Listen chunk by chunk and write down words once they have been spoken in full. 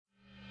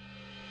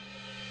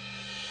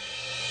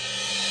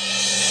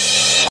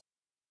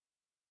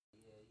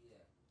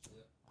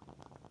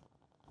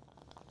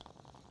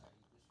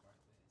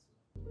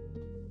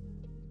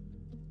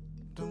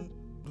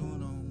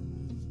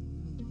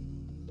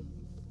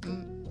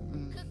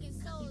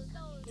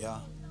Yeah,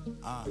 smoking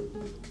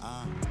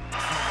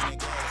that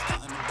gas,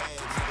 counting them bags,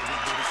 nigga, we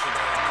do this shit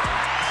every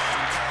day.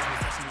 Them cars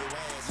refreshing your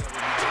ass, yeah,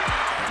 we be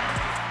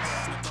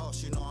I'm the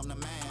boss, you know I'm the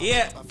man.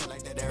 Yeah. I feel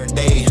like that every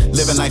day.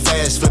 Living life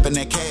fast, flipping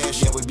that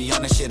cash, yeah, we be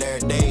on that shit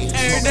every day.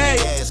 Smoking that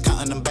gas,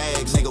 counting them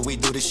bags, nigga, we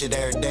do this shit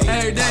every day.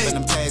 Popping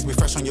them tags, we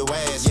fresh on your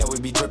ass, yeah, we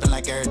be dripping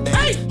like every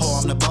day. Oh,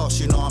 I'm the boss,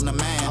 you know I'm the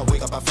man. I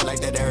wake up, I feel like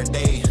that every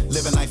day.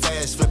 Living life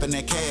fast, flipping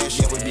that cash,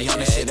 yeah, we be on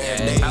that shit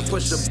every day. I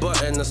push the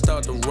button to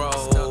start the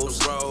roll.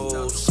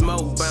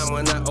 Smoke bomb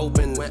when I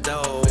open the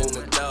door.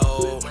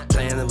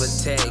 Plan of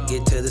attack,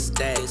 get to the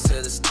stacks,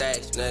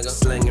 nigga.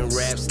 Slinging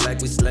raps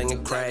like we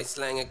slinging crack.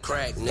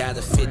 Got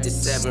a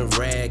 57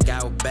 rag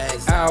out back.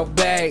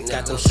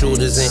 Got them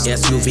shooters in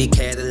SUV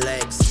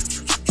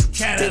Cadillacs.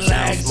 Bitch,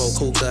 I don't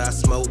smoke hookah, I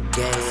smoke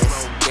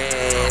gas.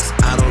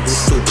 I don't do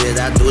stupid,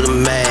 I do the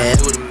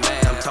math.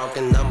 I'm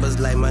talking numbers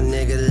like my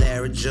nigga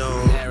Larry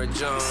Jones.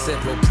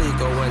 Sipping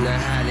Clico in the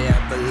hot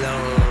air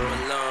balloon.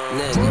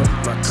 Nigga,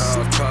 my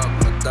car's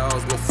parked, my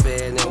dogs been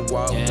fed and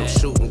walked. I'm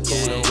shooting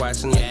cool and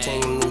watching the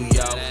team New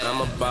York. I'm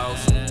a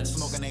boss.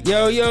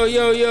 Yo.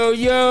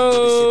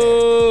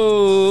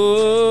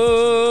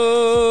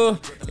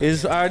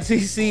 It's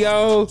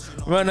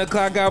RTCO, Run the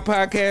Clock Out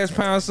Podcast, #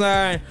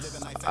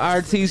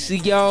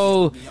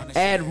 RTCO,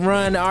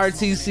 @Run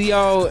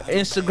RTCO,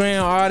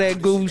 Instagram, all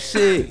that goofy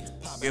shit.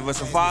 Give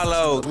us a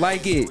follow.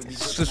 Like it,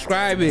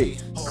 subscribe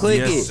it, click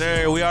it. Yes,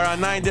 sir. We are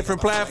on 9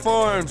 different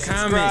platforms.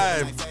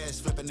 Comment.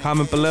 Subscribe.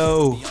 Comment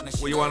below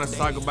what you want us to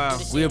talk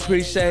about. We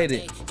appreciate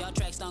it.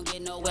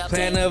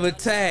 Plan of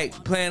attack.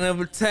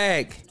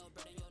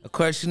 Of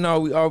course, you know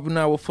we open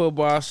up with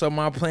football, so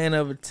my plan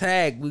of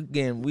attack,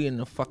 we in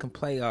the fucking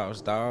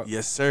playoffs, dog.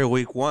 Yes, sir.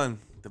 Week 1,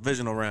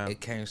 divisional round.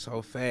 It came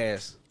so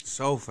fast.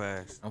 So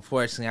fast.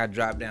 Unfortunately, I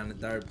dropped down to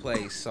 3rd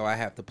place, so I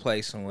have to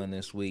play someone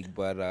this week,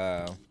 but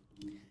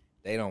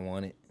they don't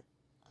want it.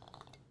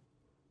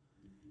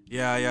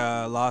 Yeah,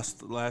 I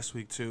lost last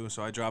week too,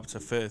 so I dropped to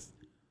 5th.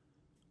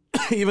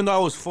 Even though I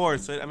was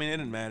 4th, so it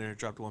didn't matter. I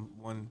dropped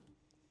one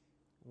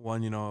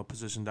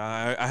position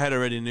down. I had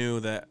already knew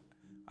that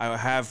I would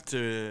have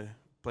to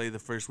play the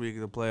first week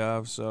of the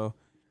playoffs, so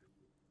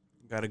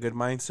got a good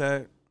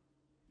mindset.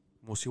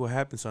 We'll see what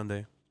happens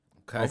Sunday.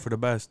 Okay. Hope for the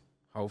best.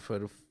 Hope for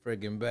the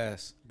friggin'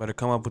 best. Better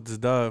come up with this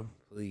dub.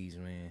 Please,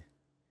 man.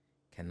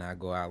 Cannot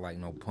go out like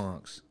no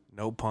punks.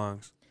 No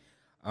punks.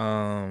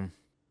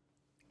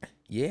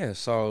 Yeah,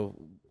 so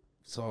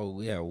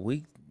yeah,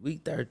 week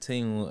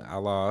 13 I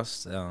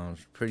lost.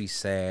 Pretty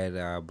sad.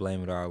 I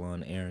blame it all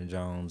on Aaron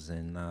Jones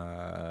and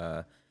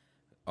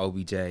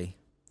OBJ.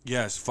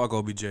 Yes, fuck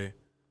OBJ.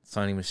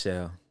 Sonny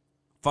Michel.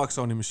 Fuck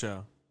Sony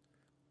Michel.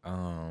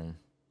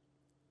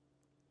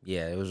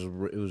 Yeah, it was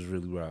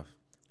really rough.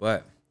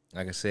 But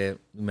like I said,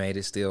 we made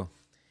it still.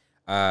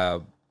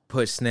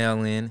 Put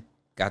Snell in.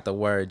 Got the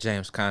word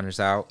James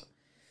Conner's out.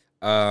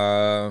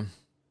 The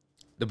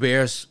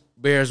Bears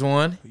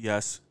won.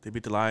 Yes, they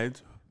beat the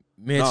Lions.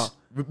 Mitch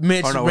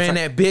ran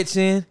that bitch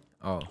in.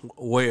 Oh,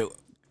 wait,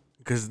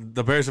 because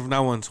the Bears have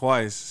now won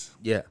twice.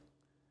 Yeah.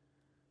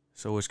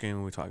 So which game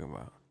are we talking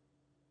about?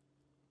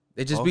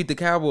 They just beat the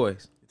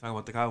Cowboys. You're talking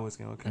about the Cowboys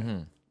game, okay?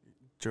 Mm-hmm.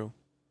 True.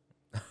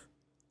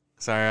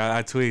 Sorry,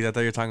 I tweaked. I thought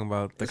you were talking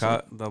about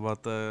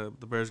the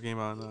Bears game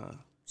on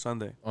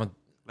Sunday. On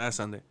last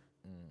Sunday.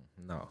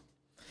 No.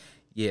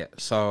 Yeah.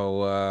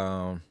 So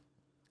I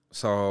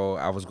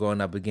was going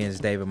up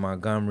against David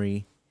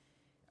Montgomery.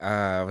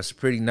 I was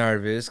pretty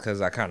nervous because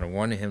I kind of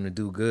wanted him to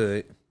do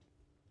good.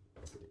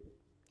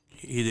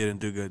 He didn't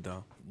do good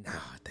though. No,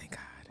 thank God.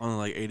 Only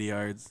like 80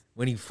 yards.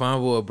 When he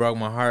fumbled, it broke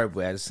my heart,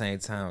 but at the same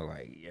time,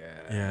 like,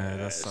 yeah,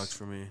 that sucks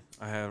for me.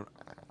 I have,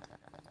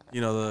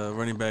 the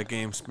running back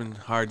game's been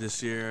hard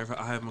this year.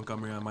 I have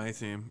Montgomery on my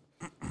team,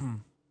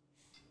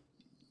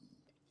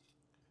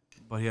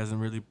 but he hasn't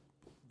really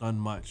done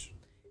much.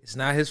 It's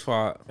not his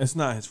fault. It's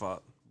not his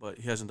fault, but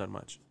he hasn't done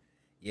much.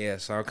 Yeah,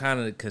 so I'm kind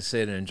of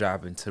considering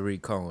dropping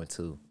Tariq Cohen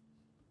too.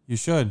 You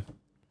should.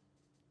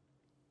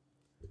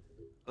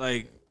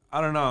 Like, I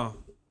don't know.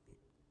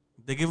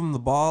 They give him the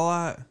ball a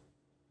lot,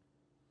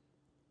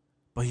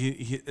 but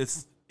he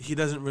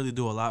doesn't really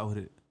do a lot with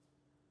it.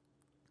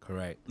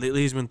 Correct.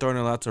 Lately, he's been throwing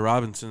a lot to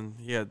Robinson.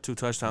 He had 2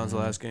 touchdowns the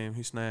last game.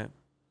 He snapped.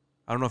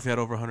 I don't know if he had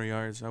over 100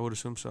 yards. I would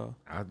assume so.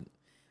 I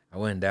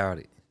wouldn't doubt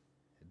it.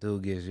 The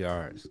dude gives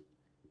yards.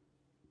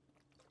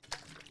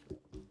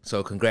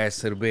 So congrats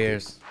to the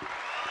Bears.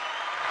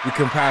 We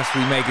can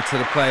possibly make it to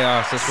the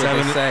playoffs. That's what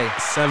they say.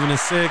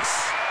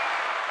 7-6.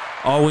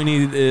 All we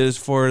need is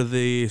for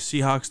the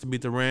Seahawks to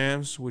beat the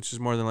Rams, which is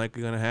more than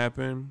likely going to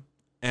happen,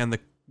 and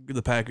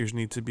the Packers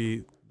need to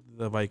beat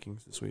the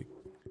Vikings this week.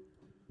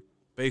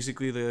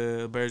 Basically,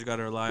 the Bears got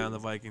to rely on the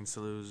Vikings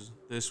to lose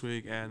this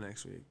week and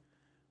next week.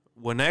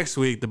 Well, next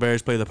week, the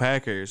Bears play the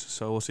Packers,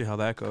 so we'll see how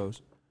that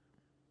goes.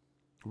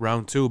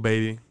 Round 2,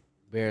 baby.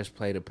 Bears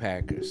play the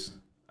Packers.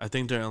 I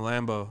think they're in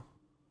Lambeau.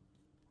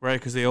 Right,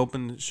 because they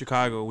opened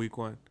Chicago week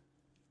 1.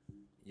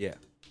 Yeah.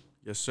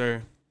 Yes,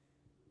 sir.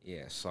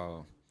 Yeah,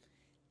 so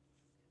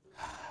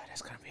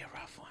that's going to be a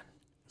rough one.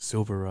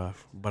 super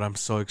rough. But I'm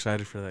so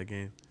excited for that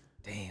game.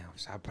 Damn,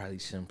 so I probably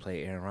shouldn't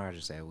play Aaron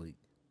Rodgers that week.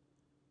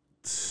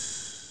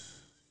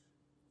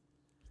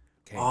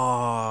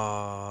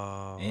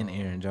 Oh. And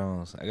Aaron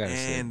Jones. I gotta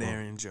say. And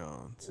Aaron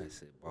Jones. I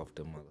said both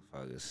them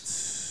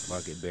motherfuckers.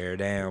 Fuck it, bear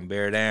down,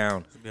 bear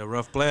down. It'll be a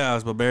rough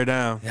playoffs, but bear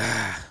down.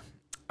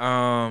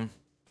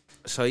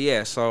 So yeah,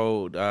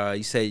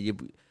 you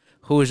said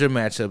who was your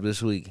matchup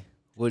this week?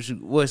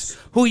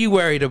 Who you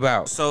worried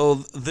about? So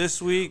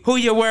this week, Who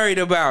you worried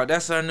about?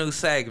 That's our new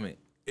segment.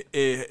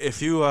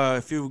 if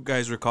you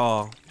guys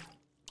recall,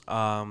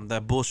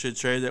 that bullshit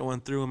trade that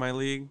went through in my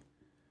league,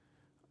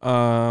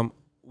 one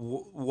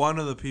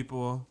of the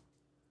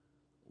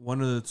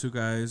two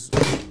guys.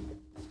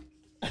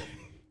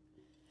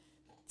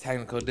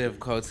 Technical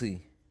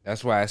difficulty.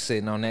 That's why I'm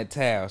sitting on that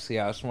towel. See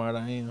how smart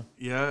I am?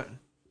 Yeah.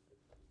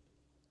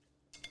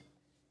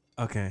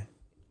 Okay.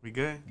 We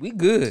good? We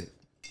good.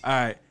 All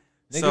right.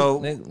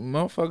 Niggas,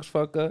 motherfuckers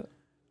fuck up.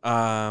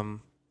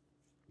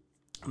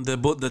 The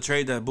bullshit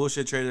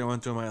trade that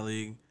went through my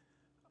league.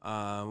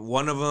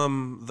 One of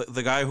them,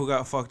 the guy who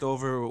got fucked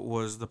over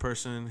was the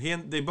person.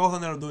 They both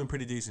ended up doing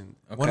pretty decent.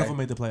 Okay. One of them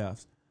made the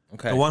playoffs.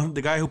 Okay.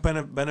 The guy who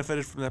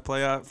benefited from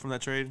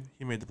that trade,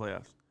 he made the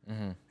playoffs.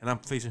 Mm-hmm. And I'm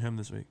facing him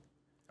this week.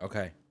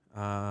 Okay.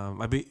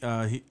 I beat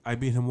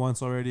him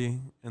once already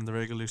in the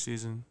regular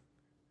season,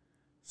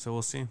 so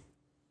we'll see.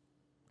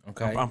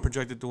 Okay. I'm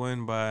projected to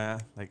win by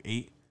like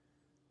 8,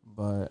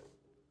 but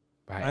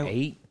by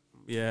 8.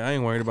 Yeah, I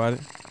ain't worried about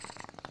it.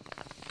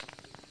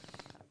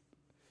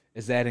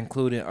 Is that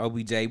including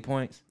OBJ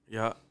points?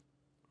 Yeah.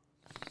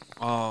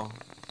 Oh,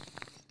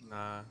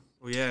 nah.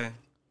 Well, yeah.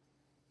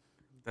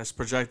 That's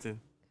projected.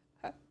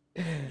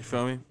 You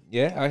feel me?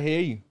 Yeah, I hear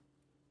you.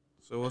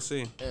 So we'll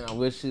see. And I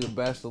wish you the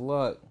best of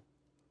luck.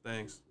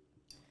 Thanks.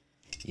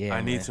 Yeah,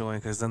 I need to win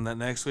because then that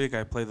next week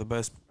I play the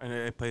best.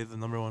 I play the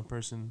number 1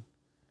 person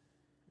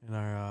in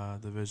our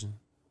division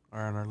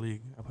or in our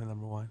league. I play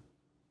number 1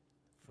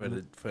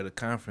 for the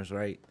conference,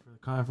 right? For the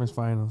conference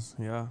finals.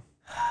 Yeah.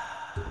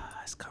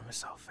 It's coming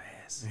so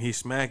fast. And he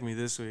smacked me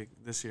this year.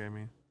 I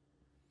mean,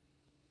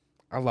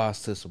 I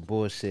lost to some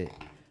bullshit.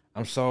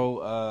 I'm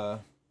also.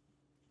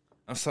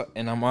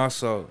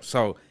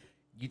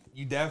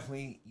 You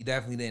definitely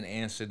didn't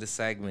answer the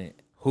segment.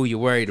 Who you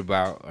worried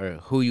about or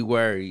who you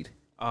worried?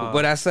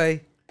 What'd I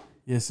say?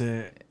 Yes,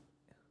 sir.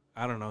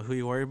 I don't know who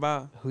you worried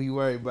about. Who you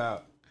worried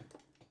about?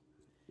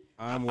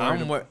 I'm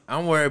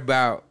worried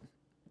about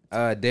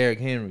Derrick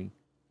Henry.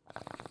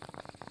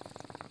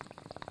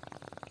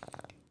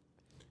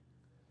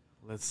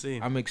 Let's see.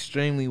 I'm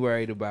extremely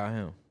worried about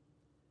him.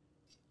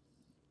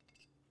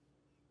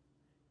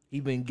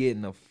 He been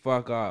getting the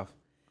fuck off.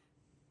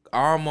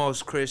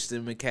 Almost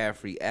Christian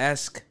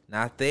McCaffrey-esque.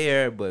 Not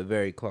there, but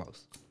very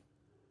close.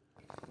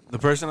 The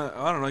person,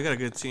 I don't know, you got a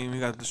good team. You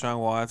got Deshaun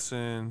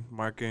Watson,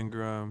 Mark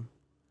Ingram,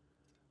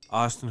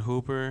 Austin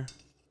Hooper.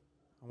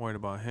 I'm worried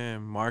about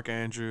him. Mark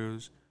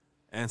Andrews,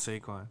 and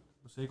Saquon.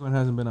 Saquon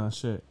hasn't been on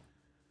shit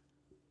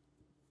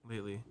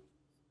lately.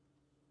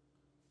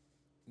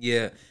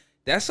 Yeah,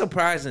 that's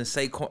surprising.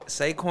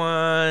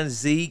 Saquon,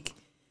 Zeke,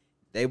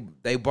 they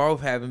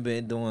both haven't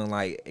been doing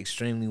like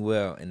extremely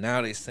well, and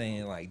now they're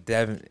saying like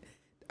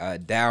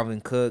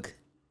Dalvin Cook.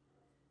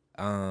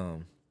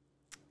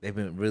 They've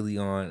been really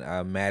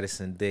on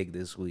Madison Dick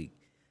this week.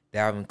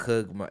 Dalvin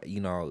Cook,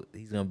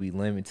 he's gonna be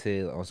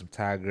limited on some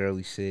Ty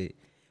Gurley shit.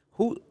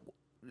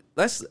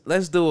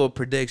 Let's do a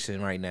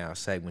prediction right now,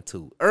 segment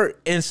 2.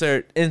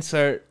 Insert.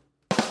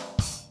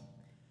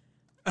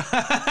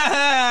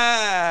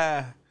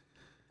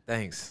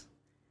 Thanks.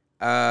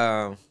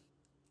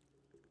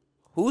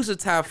 Who's the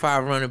top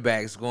 5 running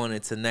backs going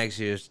into next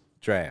year's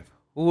draft?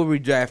 Who will we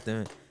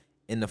drafting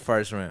in the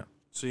first round?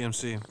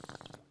 CMC.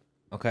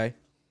 Okay.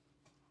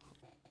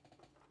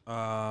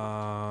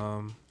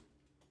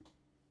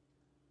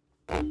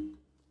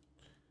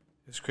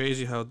 It's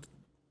crazy how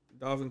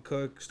Dalvin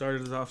Cook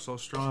started it off so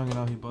strong and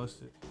now he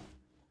busted.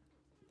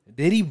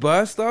 Did he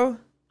bust though?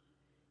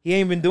 He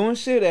ain't been doing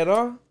shit at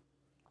all?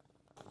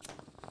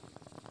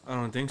 I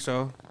don't think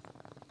so.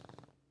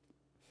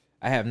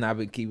 I have not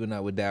been keeping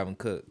up with Dalvin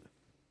Cook.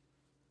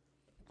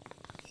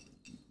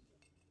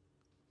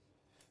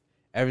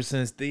 Ever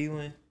since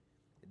Thielen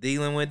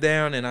went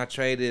down and I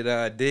traded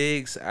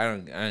Diggs, I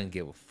don't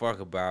give a fuck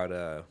about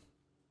the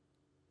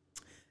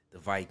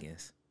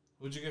Vikings.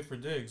 Who'd you get for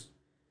Diggs?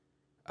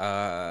 Who'd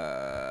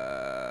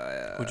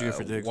you get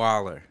for Diggs?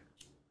 Waller.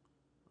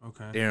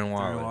 Okay. Darren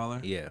Waller. Darren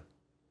Waller? Yeah.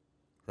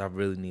 I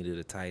really needed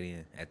a tight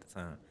end at the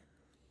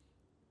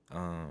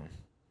time.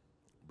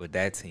 But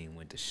that team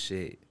went to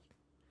shit.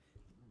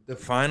 The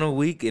final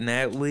week in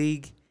that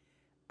league,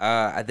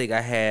 I think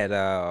I had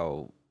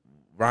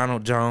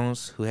Ronald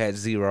Jones, who had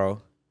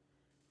 0.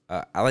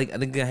 I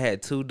think I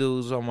had 2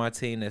 dudes on my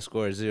team that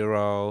scored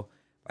 0,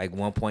 like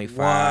 1.5,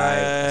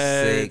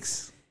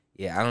 6.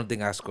 Yeah, I don't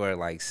think I scored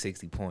like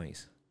 60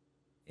 points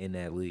in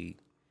that league.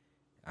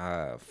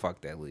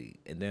 Fuck that league.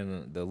 And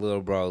then the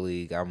little bro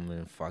league, I'm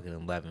in fucking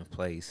 11th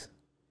place.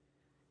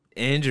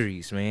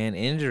 Injuries, man,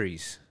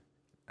 injuries.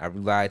 I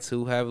rely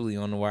too heavily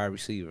on the wide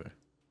receiver.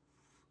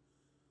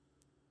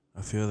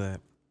 I feel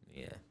that.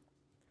 Yeah.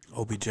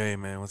 OBJ,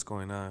 man, what's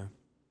going on?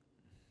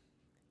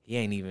 He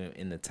ain't even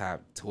in the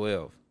top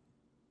 12.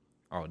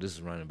 Oh, this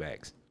is running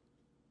backs.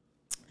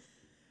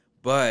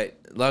 But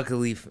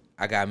luckily,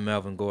 I got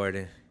Melvin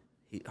Gordon.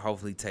 He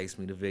hopefully takes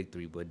me to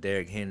victory. But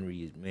Derrick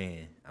Henry,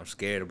 man, I'm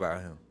scared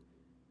about him.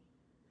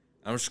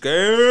 I'm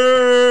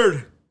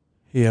scared.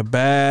 He a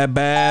bad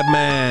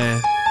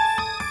man.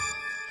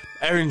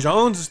 Aaron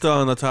Jones is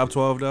still in the top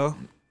 12, though.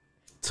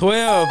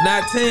 12,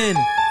 not 10.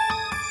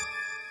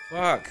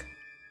 Fuck.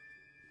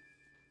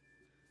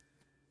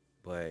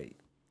 But,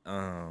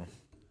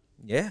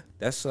 yeah,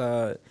 that's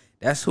who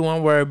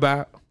I'm worried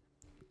about.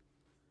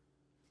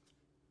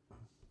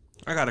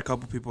 I got a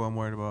couple people I'm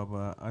worried about,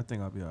 but I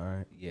think I'll be all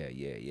right.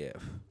 Yeah.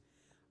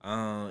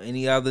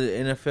 Any other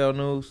NFL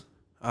news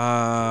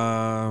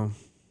that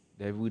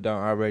we don't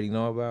already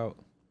know about?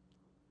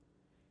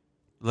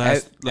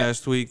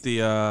 Last week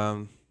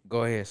the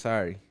Go ahead.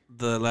 Sorry.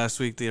 Last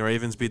week the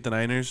Ravens beat the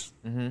Niners.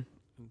 Mm-hmm.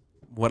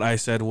 What I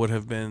said would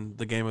have been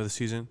the game of the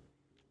season,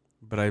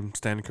 but I'm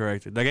standing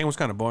corrected. That game was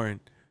kind of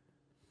boring,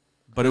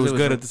 but it was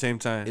good at the same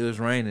time. It was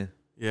raining.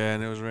 Yeah,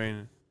 and it was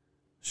raining,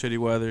 shitty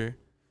weather,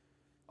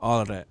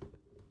 all of that.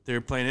 They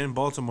were playing in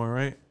Baltimore,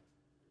 right?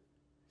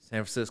 San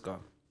Francisco,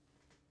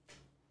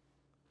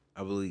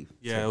 I believe.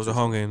 Yeah, it was a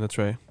home game. That's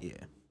right. Yeah.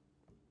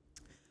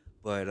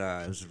 But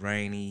it was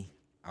rainy.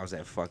 I was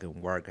at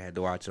fucking work. I had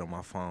to watch it on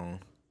my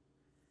phone.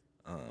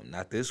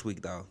 Not this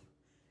week though.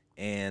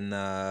 And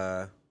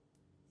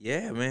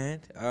yeah,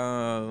 man.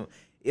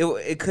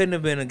 It couldn't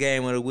have been a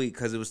game of the week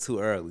because it was too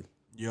early.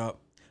 Yup.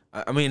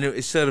 I mean,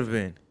 it should have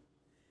been.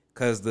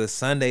 Because the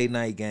Sunday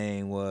night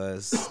game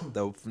was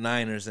the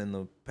Niners and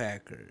the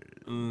Packers.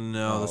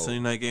 No, the Sunday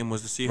night game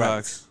was the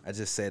Seahawks. Right. I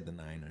just said the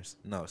Niners.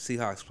 No,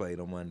 Seahawks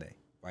played on Monday.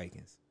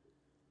 Vikings.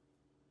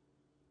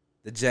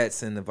 The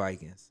Jets and the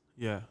Vikings.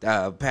 Yeah.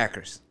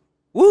 Packers.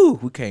 Woo!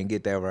 We can't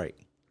get that right.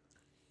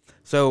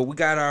 So we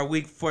got our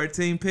Week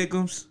 14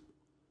 pick'ems.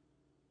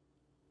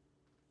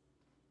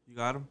 You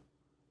got them?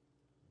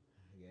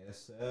 I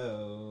guess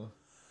so.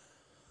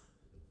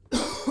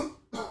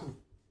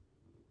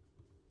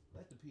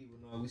 Let the people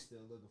know we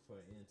still looking for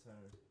an intern.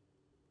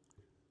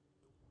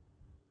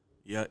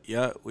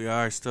 Yeah, we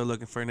are still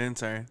looking for an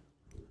intern.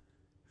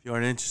 If you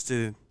aren't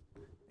interested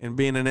in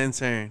being an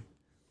intern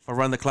for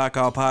Run the Clock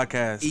Out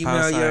podcast,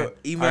 email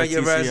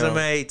your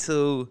resume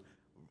to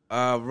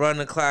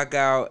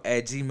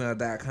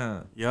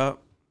runtheclockout@gmail.com.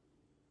 Yup.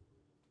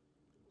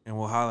 And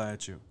we'll holler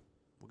at you.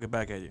 We'll get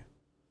back at you.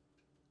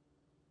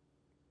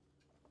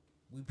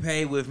 We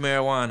pay with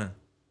marijuana.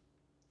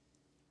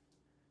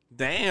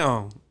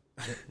 Damn.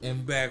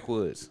 And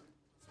backwoods.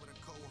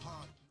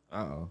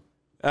 Uh-oh.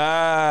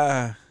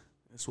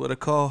 It's what a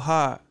cold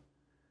hot.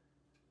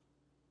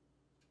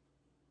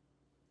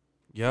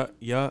 Yup.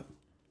 You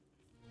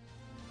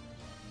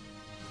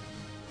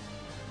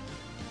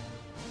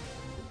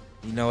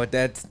know what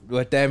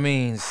that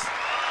means.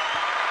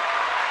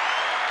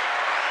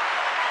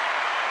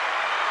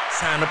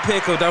 Time to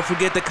pickle. Don't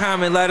forget to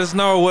comment. Let us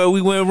know where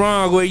we went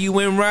wrong, where you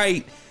went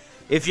right.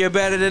 If you're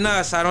better than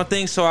us, I don't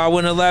think so. I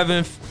win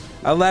 11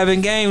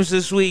 games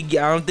this week.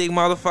 I don't think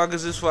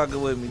motherfuckers is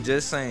fucking with me.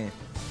 Just saying.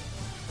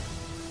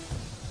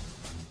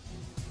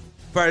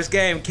 First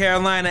game,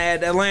 Carolina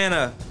at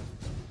Atlanta.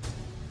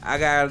 I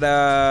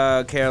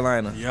got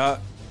Carolina.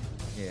 Yup.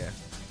 Yeah.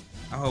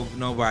 I hope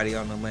nobody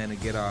on Atlanta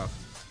get off.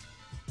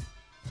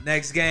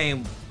 Next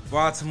game,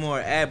 Baltimore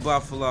at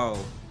Buffalo.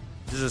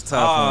 This is a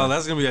tough one. Oh,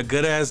 that's going to be a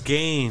good-ass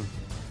game.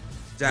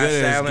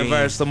 Josh Allen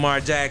versus Lamar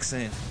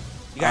Jackson.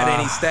 You got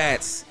any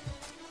stats?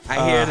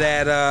 I hear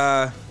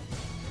that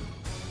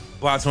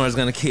Baltimore's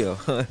going to kill.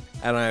 I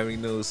don't have any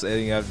news,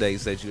 any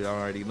updates that you don't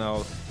already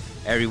know.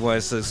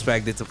 Everyone's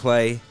expected to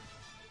play.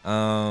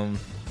 A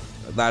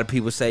lot of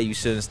people say you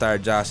shouldn't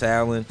start Josh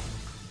Allen.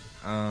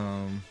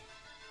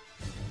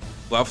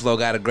 Buffalo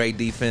got a great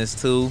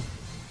defense, too.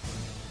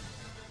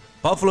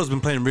 Buffalo's been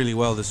playing really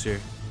well this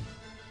year.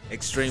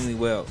 Extremely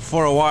well.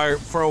 For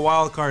a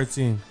wild card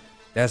team.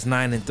 That's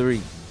 9-3.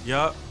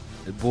 Yup.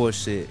 The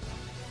bullshit.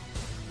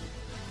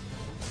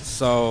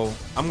 So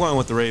I'm going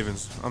with the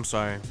Ravens. I'm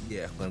sorry.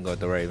 Yeah, I'm gonna go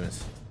with the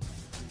Ravens.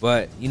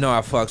 But you know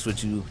I fucks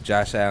with you,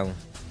 Josh Allen.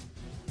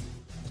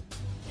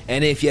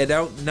 And if you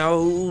don't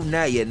know,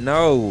 now you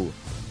know.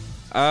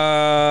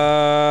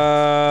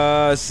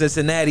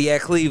 Cincinnati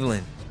at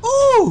Cleveland.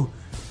 Ooh.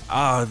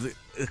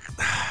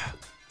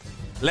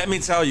 Let me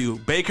tell you,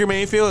 Baker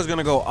Mayfield is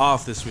gonna go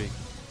off this week.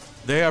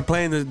 They are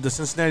playing the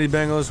Cincinnati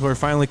Bengals, who are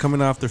finally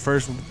coming off their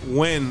first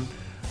win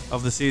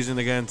of the season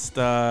against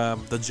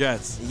the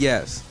Jets.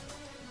 Yes.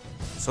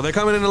 So they're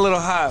coming in a little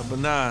hot, but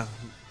nah,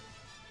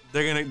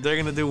 they're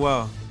gonna do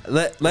well.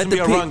 Let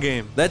the run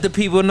game. Let the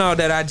people know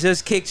that I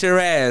just kicked your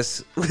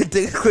ass with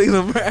the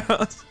Cleveland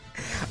Browns.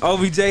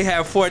 OBJ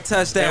had 4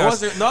 touchdowns. It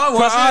wasn't. For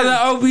all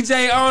the OBJ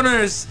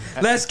owners,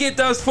 let's get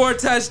those 4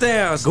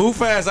 touchdowns.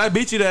 Goof ass, I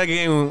beat you that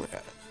game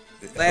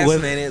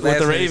Last minute with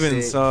the Ravens.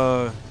 Ravens.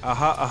 So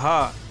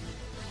aha.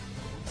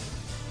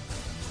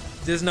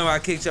 Just know I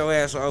kicked your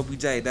ass for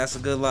OBJ. That's a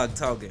good luck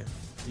token.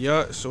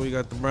 Yeah, so we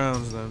got the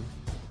Browns then.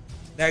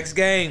 Next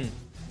game,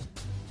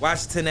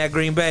 Washington at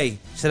Green Bay.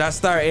 Should I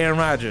start Aaron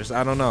Rodgers?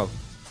 I don't know.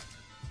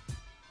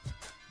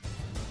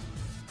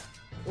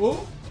 Who?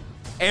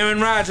 Aaron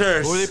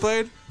Rodgers. Who they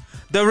played?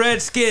 The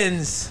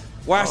Redskins.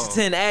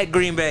 Washington at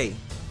Green Bay.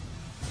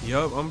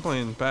 Yup, I'm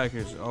playing the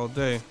Packers all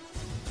day.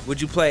 Would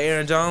you play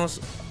Aaron Jones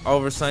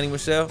over Sonny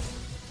Michel?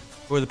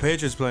 Who are the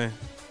Patriots playing?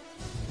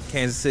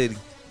 Kansas City.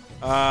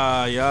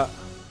 Yeah.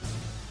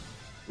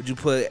 Would you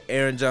put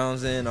Aaron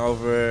Jones in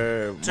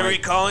over Terry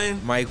Collin?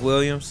 Mike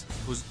Williams?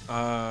 Who's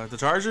the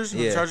Chargers? Who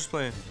Yeah. the Chargers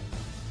playing?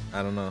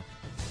 I don't know.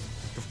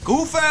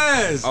 Goof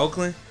ass!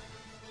 Oakland?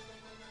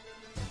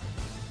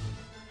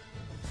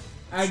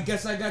 I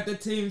guess I got the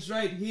teams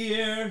right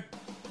here.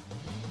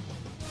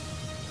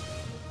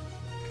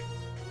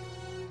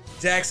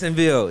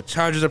 Jacksonville.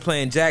 Chargers are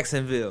playing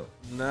Jacksonville.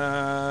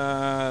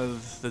 Nah,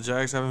 the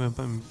Jags haven't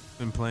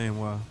been playing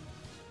well.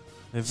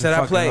 They've been Should I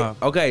fucking play?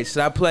 up. Okay,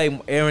 should I play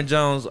Aaron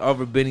Jones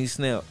over Benny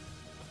Snell?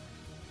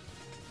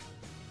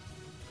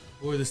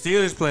 Who are the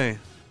Steelers playing?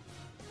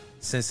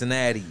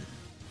 Cincinnati.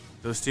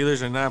 The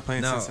Steelers are not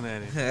playing No.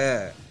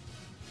 Cincinnati.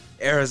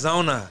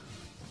 Arizona.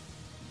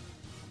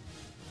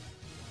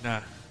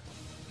 Nah.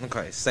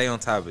 Okay, stay on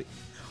topic.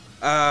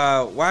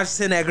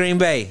 Washington at Green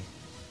Bay.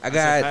 I said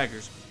got.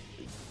 Packers.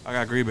 I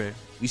got Green Bay.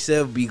 We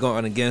should be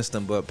going against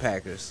them, but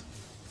Packers.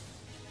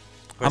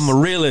 I'm a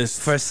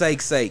realist. For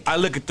sake's sake. I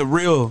look at the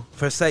real.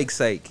 For sake's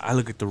sake. I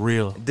look at the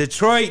real.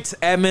 Detroit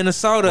at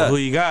Minnesota. Well, who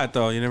you got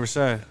though? You never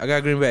said. I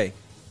got Green Bay.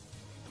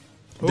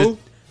 Who?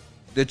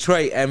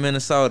 Detroit at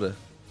Minnesota.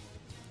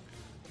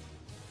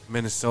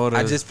 Minnesota.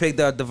 I just picked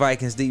up the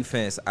Vikings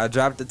defense. I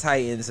dropped the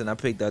Titans and I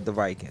picked up the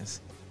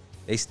Vikings.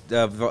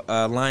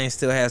 Lions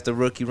still has the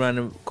rookie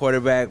running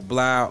quarterback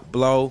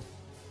Blow.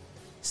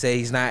 Say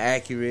he's not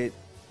accurate.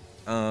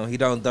 He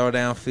don't throw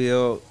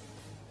downfield.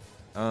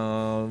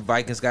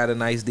 Vikings got a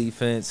nice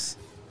defense.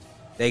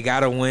 They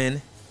gotta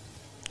win.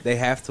 They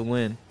have to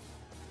win.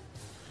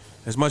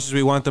 As much as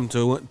we want them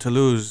to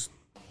lose,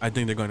 I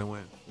think they're going to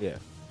win. Yeah.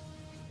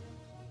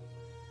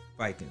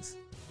 Vikings.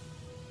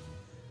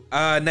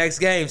 Next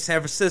game, San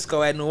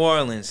Francisco at New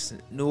Orleans.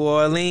 New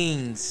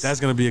Orleans. That's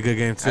going to be a good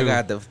game too. I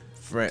got the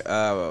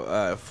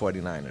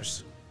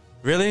 49ers.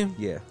 Really?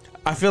 Yeah.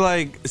 I feel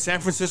like San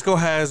Francisco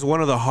has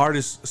one of the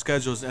hardest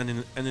schedules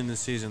ending the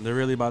season. They're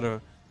really about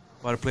to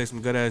play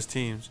some good ass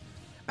teams.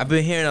 I've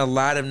been hearing a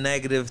lot of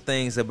negative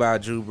things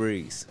about Drew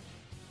Brees.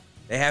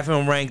 They have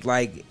him ranked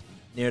like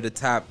near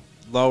the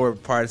lower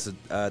parts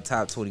of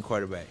top 20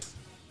 quarterbacks.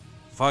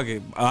 Fuck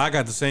it. I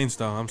got the Saints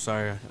though. I'm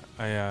sorry.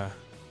 I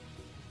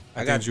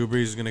think Drew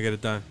Brees is gonna get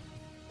it done.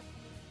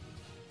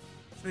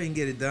 So he can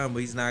get it done, but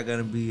he's not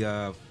gonna be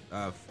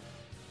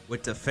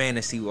what the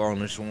fantasy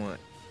owners want.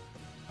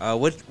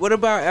 What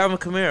about Alvin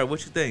Kamara?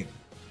 What you think?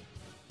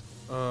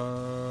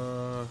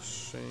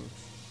 Saints.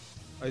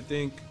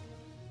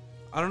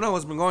 I don't know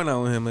what's been going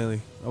on with him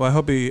lately. Well, I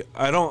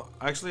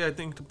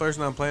think the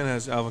person I'm playing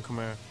has Alvin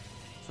Kamara.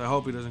 So I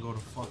hope he doesn't go to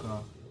fuck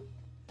off.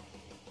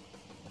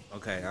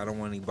 Okay, I don't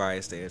want any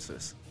biased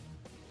answers.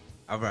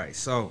 All right,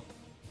 so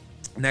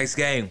next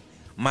game,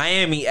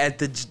 Miami at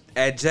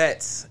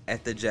Jets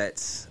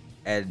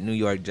at New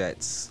York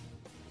Jets.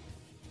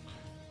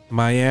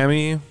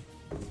 Miami.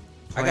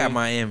 I got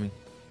Miami.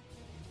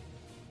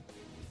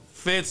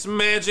 Fitz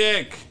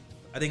Magic.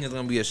 I think it's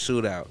gonna be a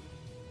shootout.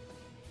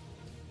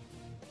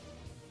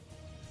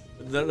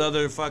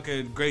 Another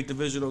fucking great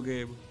divisional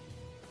game.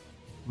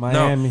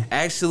 No,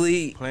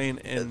 actually, Playing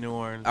in New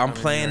Orleans. I'm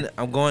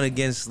going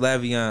against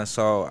Le'Veon,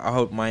 so I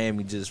hope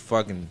Miami just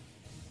fucking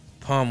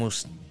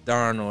pummels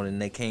Darnold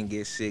and they can't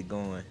get shit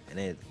going and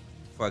it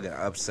fucking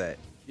upset.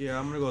 Yeah,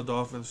 I'm gonna go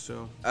Dolphins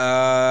too.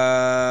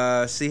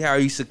 See how I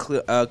used to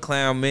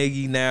clown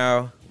Miggy,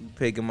 now I'm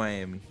picking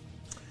Miami.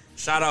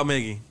 Shout out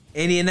Miggy.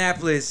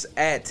 Indianapolis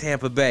at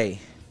Tampa Bay.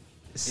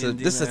 This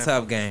is a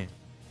tough game.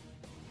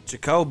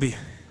 Jacoby.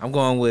 I'm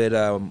going with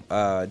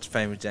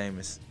Famous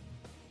Jameis.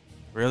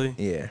 Really?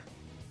 Yeah.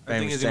 I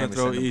think he's gonna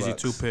throw easy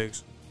 2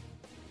 picks.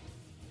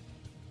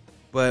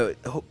 But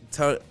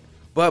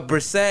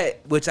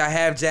Brissett, which I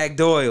have Jack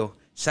Doyle.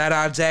 Shout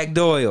out Jack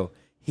Doyle.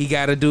 He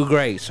got to do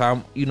great.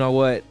 So you know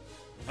what?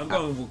 I'm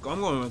going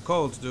with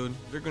Colts, dude.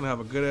 They're gonna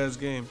have a good ass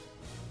game.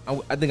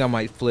 I think I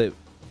might flip.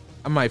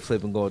 I might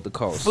flip and go with the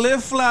Colts.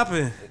 Flip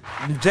flopping.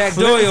 Jack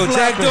Doyle.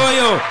 Jack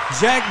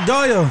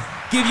Doyle.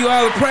 Give you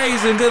all the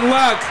praise and good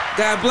luck.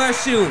 God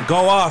bless you. Go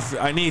off.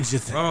 I need you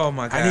to. Oh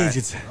my God. I need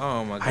you to.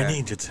 Oh my God. I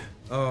need you to.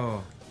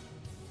 Oh.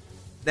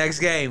 Next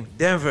game,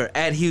 Denver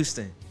at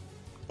Houston.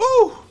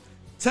 Ooh.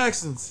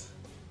 Texans.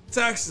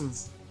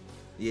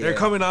 Yeah. They're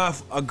coming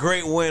off a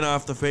great win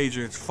off the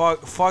Patriots.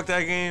 Fuck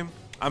that game.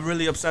 I'm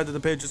really upset that the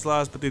Patriots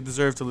lost, but they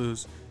deserve to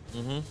lose.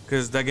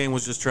 Because that game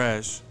was just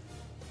trash.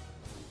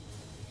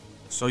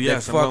 So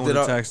yes, I'm going with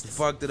the Texans.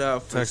 Fucked it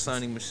up for Texans.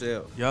 Sonny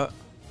Michel. Yup.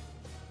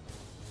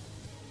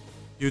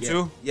 You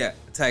too? Yeah,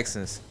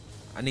 Texans.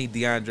 I need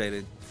DeAndre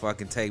to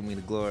fucking take me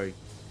to glory.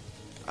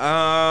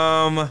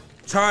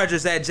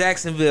 Chargers at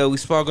Jacksonville. We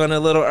spoke on it a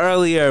little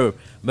earlier.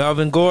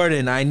 Melvin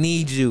Gordon, I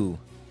need you.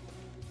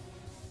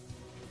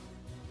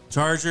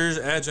 Chargers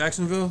at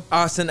Jacksonville.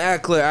 Austin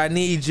Eckler, I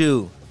need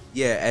you.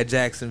 Yeah, at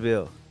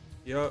Jacksonville.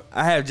 Yep.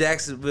 I have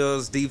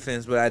Jacksonville's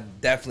defense, but I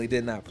definitely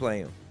did not play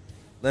him.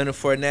 Leonard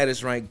Fournette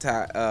is ranked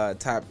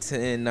top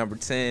 10, number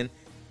 10.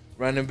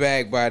 Running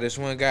back by this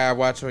one guy I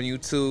watch on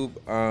YouTube.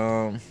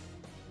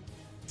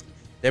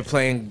 They're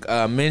playing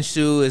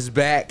Minshew is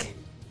back.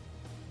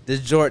 The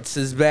Jorts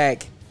is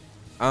back.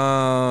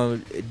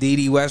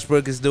 D.D.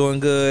 Westbrook is doing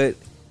good.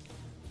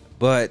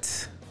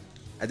 But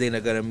I think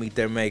they're gonna meet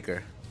their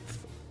maker.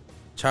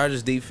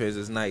 Chargers defense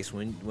is nice.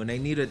 When they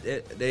need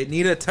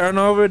a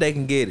turnover, they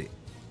can get it.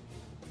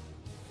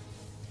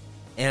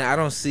 And I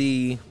don't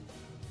see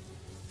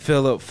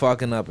Phillip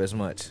fucking up as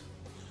much.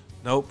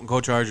 Nope. Go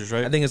Chargers,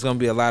 right? I think it's gonna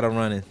be a lot of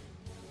running.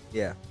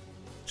 Yeah,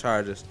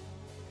 Chargers.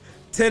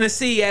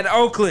 Tennessee at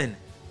Oakland.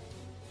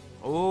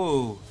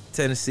 Ooh,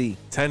 Tennessee.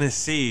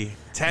 Tannehill.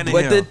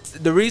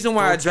 But the reason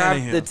why Go I dropped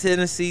Tannehill. the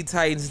Tennessee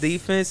Titans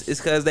defense is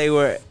because they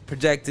were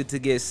projected to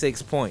get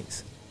 6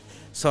 points.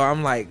 So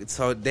I'm like,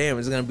 so damn,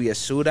 it's gonna be a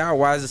shootout.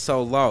 Why is it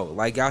so low?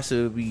 Like y'all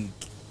should be.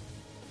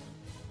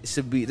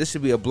 This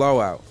should be a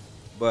blowout,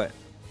 but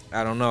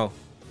I don't know.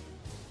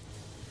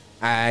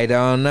 I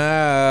don't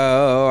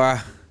know.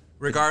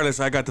 Regardless,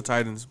 I got the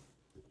Titans.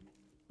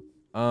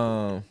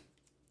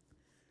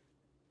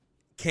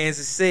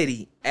 Kansas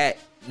City at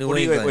New Who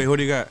do England. who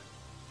do you got?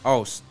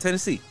 Oh,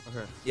 Tennessee.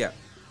 Okay. Yeah.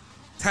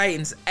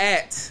 Titans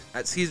at,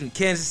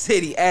 Kansas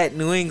City at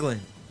New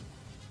England.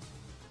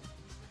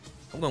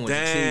 I'm going with the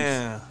Chiefs.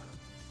 Damn.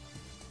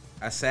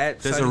 I sat.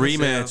 There's a Sonny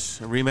Michel.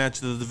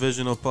 rematch of the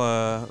divisional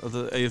of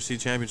the AFC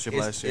Championship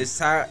last year. Is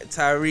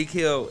Tyreek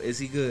Hill, is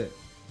he good?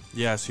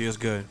 Yes, he is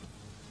good.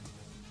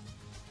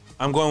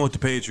 I'm going with the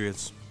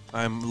Patriots.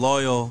 I'm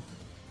loyal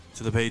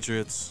to the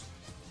Patriots,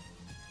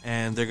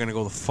 and they're gonna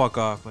go the fuck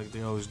off like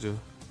they always do.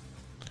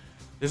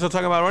 They're still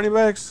talking about running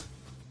backs.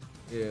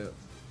 Yeah.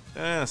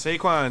 Damn,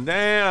 Saquon.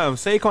 Damn,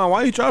 Saquon.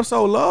 Why you drop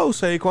so low,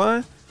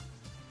 Saquon?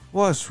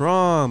 What's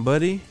wrong,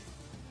 buddy?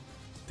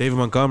 David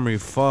Montgomery.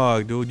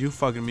 Fuck, dude. You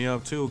fucking me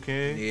up too,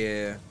 okay?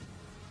 Yeah.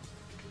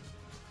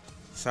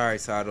 Sorry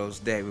to all those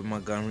David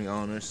Montgomery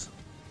owners.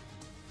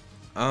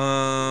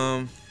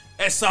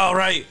 It's all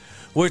right.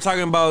 We're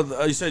talking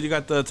about. You said you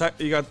got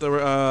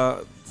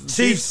the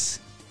Chiefs.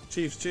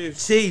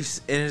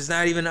 Chiefs. And it's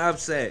not even an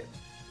upset.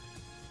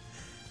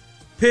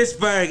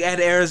 Pittsburgh at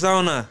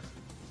Arizona.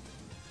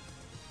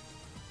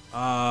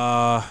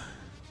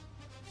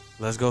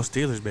 Let's go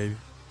Steelers, baby.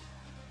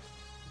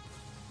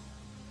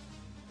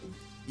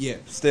 Yeah.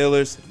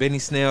 Steelers. Benny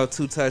Snell,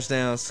 2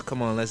 touchdowns.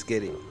 Come on, let's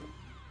get it.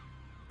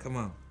 Come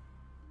on.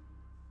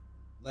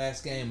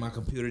 Last game, my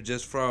computer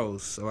just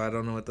froze, so I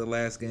don't know what the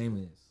last game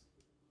is.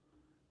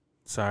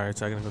 Sorry,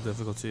 technical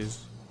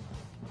difficulties.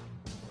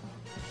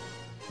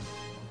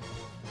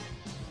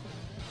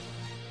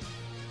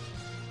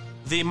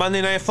 The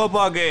Monday Night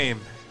Football game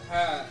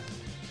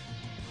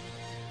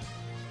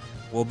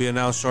will be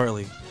announced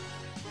shortly.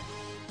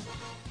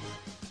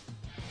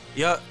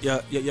 Yeah.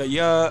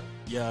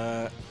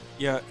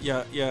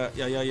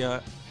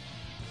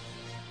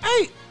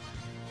 Hey!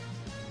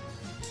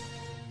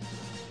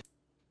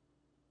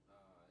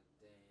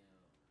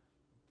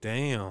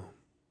 Damn.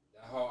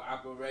 The whole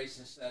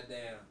operation shut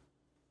down.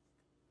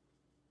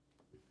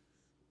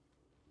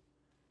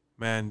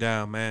 Man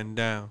down. Man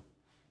down.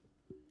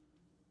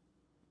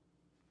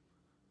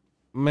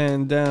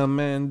 Man down.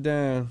 Man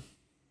down.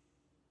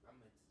 I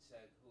meant to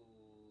check who.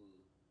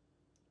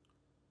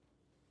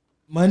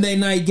 Monday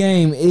night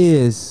game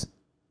is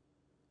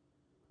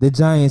the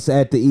Giants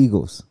at the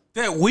Eagles.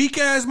 That weak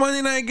ass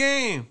Monday night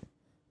game.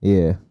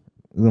 Yeah,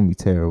 it's gonna be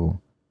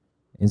terrible.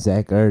 And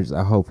Zach Ertz,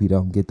 I hope he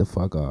don't get the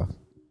fuck off.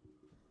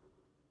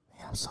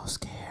 Man, I'm so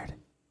scared.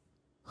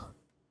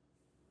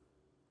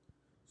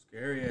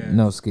 Scary ass.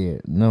 No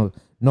scared. No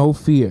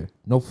fear.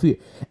 No fear.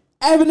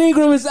 Evan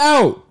Ingram is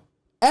out.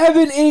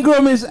 Evan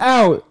Ingram is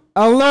out.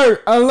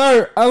 Alert,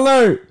 alert,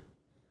 alert.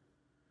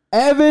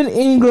 Evan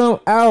Ingram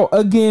out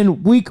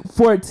again, week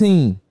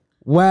 14.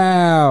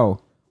 Wow.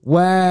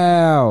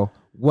 Wow.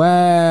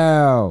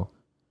 Wow.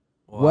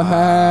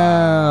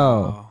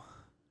 Wow.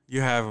 You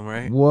have him,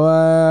 right?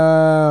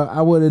 Wow.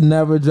 I would have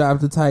never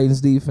dropped the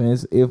Titans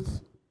defense if.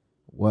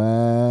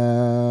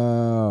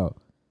 Wow.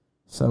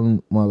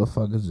 Some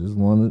motherfuckers just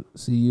want to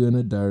see you in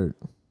the dirt.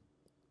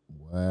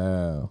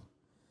 Wow.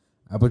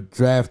 I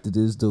drafted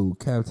this dude,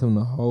 kept him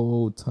the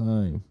whole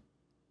time.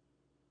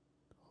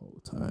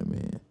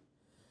 Man.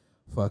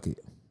 Fuck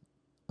it.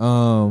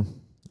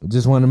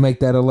 Just want to make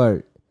that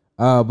alert.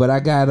 But I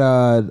got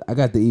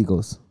the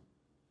Eagles.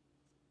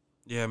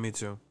 Yeah, me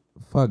too.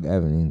 Fuck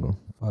Evan Ingram.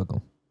 Fuck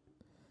him.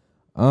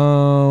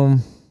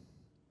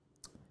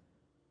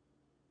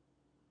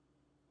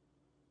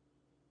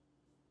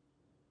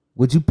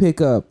 Would you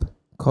pick up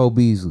Cole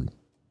Beasley?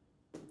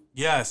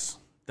 Yes,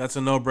 that's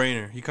a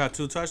no-brainer. He caught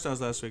 2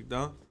 touchdowns last week,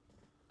 though.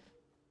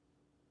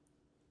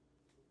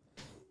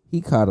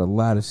 He caught a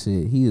lot of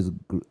shit. He is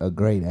a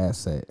great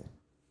asset.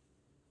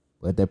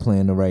 but they're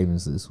playing the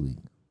Ravens this week.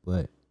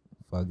 But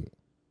fuck it,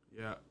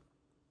 Yeah,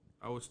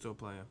 I would still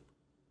play him.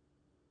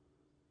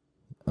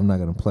 I'm not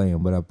gonna play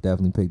them, but I've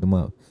definitely picked them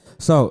up.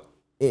 So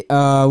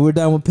we're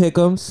done with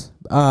pick'ems.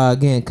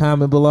 Again,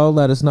 comment below.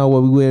 Let us know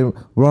where we went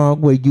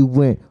wrong, where you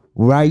went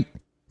right.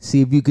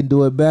 See if you can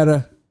do it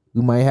better.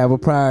 We might have a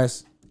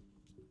prize.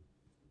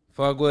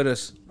 Fuck with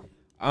us.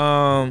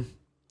 Are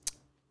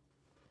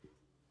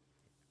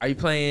you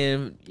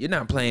playing? You're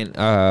not playing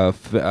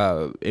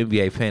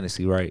NBA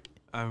fantasy, right?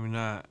 I'm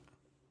not.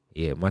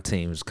 Yeah, my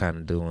team is kind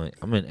of doing.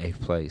 I'm in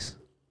 8th place.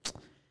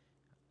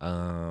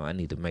 I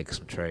need to make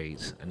some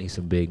trades. I need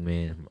some big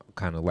men. I'm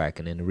kind of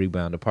lacking in the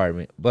rebound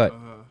department, but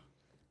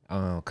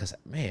cause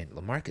man,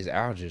 LaMarcus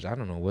Aldridge, I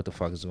don't know what the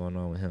fuck is going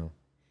on with him.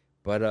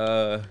 But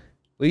what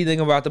do you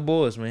think about the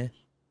Bulls, man?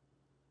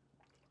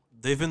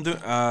 They've been doing.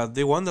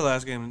 They won the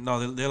last game.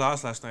 No, they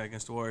lost last night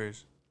against the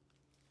Warriors.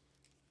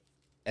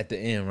 At the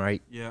end,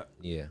 right? Yeah.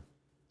 Yeah.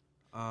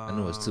 I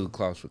knew it was too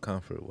close for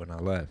comfort when I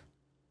left.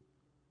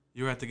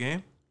 You were at the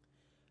game?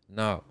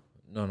 No.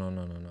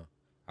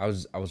 I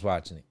was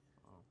watching it.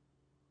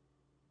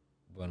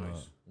 But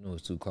Nice. I knew it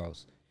was too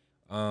close.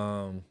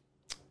 And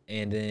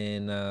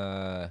then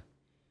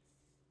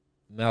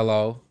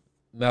Melo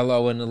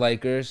and the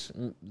Lakers.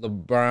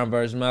 LeBron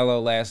versus Melo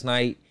last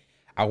night.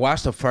 I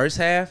watched the first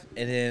half,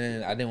 and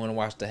then I didn't want to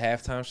watch the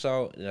halftime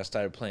show. And I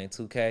started playing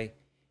 2K,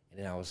 and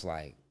then I was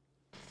like,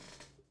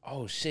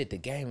 "Oh shit, the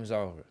game is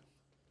over."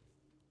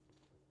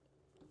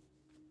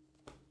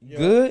 Yeah.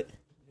 Good.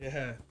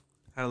 Yeah.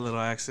 Had a little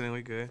accident.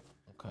 We good.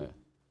 Okay.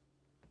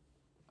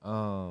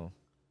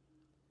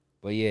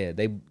 But yeah,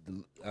 they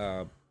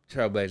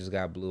Trailblazers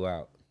got blew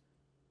out.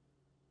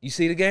 You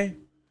see the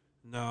game?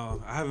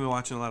 No, I haven't been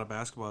watching a lot of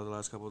basketball the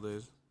last couple of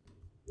days.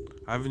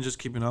 I've been just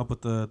keeping up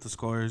with the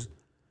scores.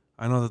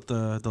 I know that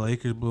the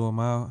Lakers blew them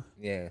out.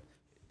 Yeah, it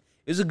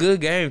was a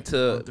good game.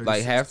 To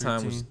like 36-13.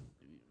 halftime was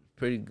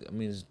pretty. I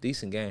mean, it's a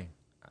decent game.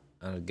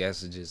 I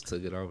guess it just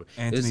took it over.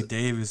 Anthony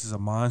Davis is a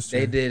monster.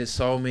 They did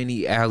so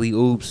many alley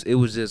oops. It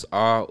was just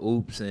all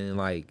oops and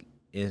like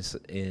in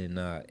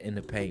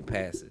the paint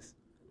passes.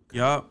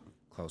 Yup.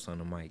 Close on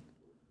the mic.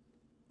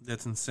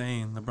 That's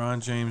insane.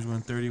 LeBron James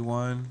went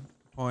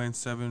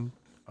 31.7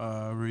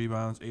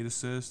 rebounds, 8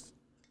 assists.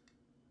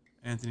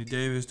 Anthony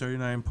Davis,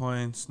 39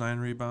 points, 9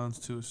 rebounds,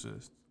 2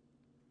 assists.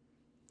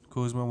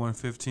 Kuzma won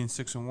 15,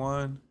 6 and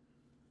 1.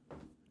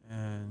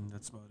 And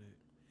that's about it.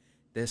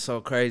 That's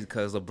so crazy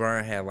because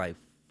LeBron had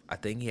I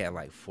think he had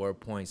 4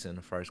 points in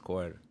the first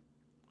quarter.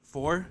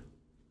 4?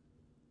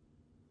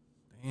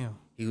 Damn.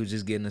 He was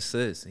just getting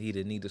assists. He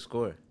didn't need to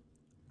score.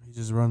 He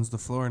just runs the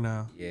floor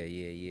now. Yeah.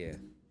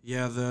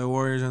 Yeah, the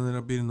Warriors ended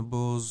up beating the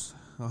Bulls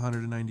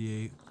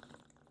 198.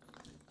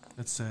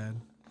 That's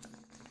sad.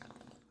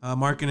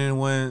 Markkanen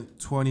went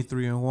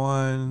 23 and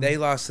 1. They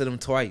lost to them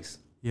twice.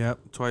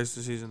 Yep, twice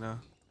this season now.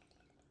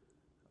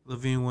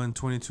 Levine went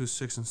 22,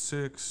 6 and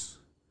 6.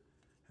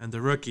 And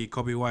the rookie,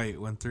 Kobe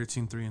White, went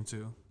 13, 3 and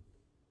 2.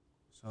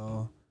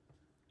 So,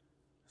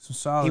 some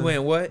solid. He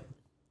went what?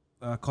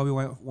 Kobe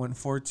White went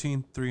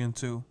 14, 3 and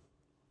 2.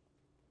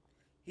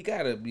 He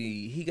gotta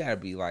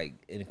be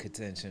like in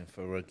contention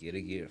for rookie of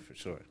the year for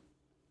sure.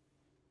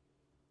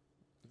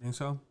 You think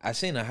so? I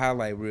seen a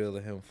highlight reel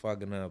of him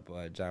fucking up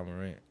John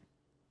Morant.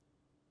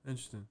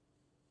 Interesting.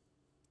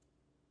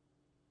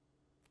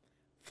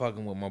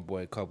 Fucking with my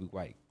boy Kobe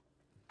White.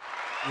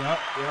 Yep.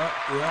 Yeah.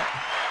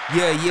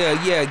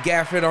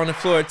 Gafford on the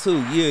floor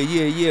too.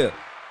 Yeah.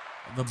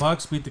 The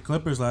Bucks beat the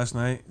Clippers last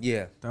night.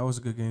 Yeah. That was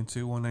a good game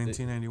too.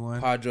 119-91.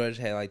 Paul George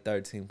had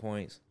 13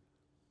 points.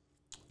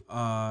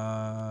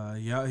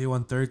 Yeah, he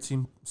won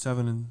 13,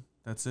 7 and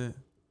that's it.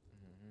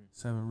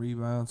 7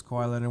 rebounds.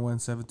 Kawhi Leonard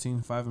went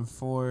 17, 5 and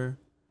 4.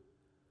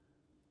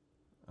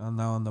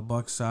 Now on the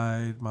Bucks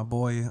side, my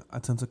boy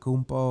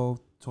Antetokounmpo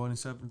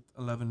 27,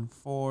 11 and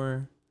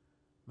 4.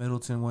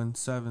 Middleton went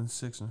 7,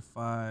 6 and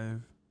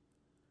 5.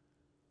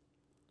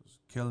 Just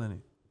killing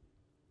it.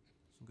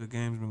 Some good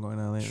games been going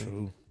on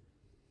lately.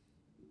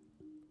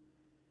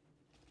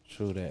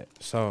 True that.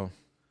 So,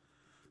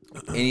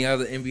 any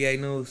other NBA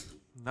news?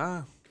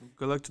 Nah.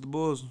 Good luck to the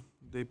Bulls.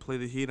 They play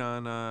the Heat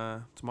on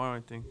tomorrow,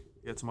 I think.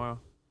 Yeah, tomorrow.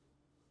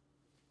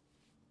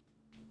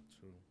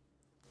 True.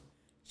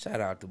 Shout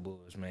out to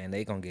Bulls, man.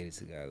 They gonna get it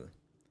together.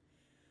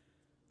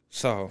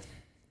 So,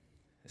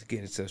 let's get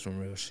into some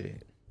real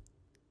shit.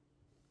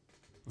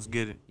 Let's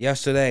get it.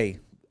 Yesterday,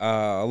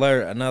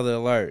 another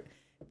alert.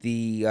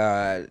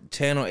 The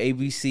channel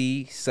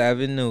ABC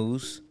 7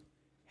 News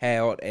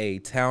held a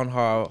town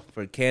hall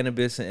for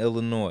cannabis in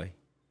Illinois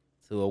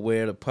to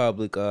aware the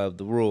public of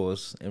the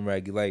rules and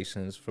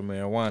regulations for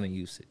marijuana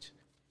usage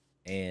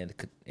and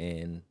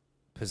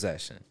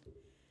possession.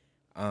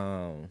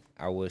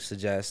 I would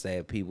suggest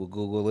that people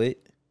Google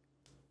it.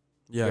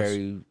 Yes.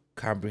 Very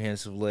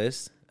comprehensive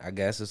list. I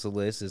guess it's a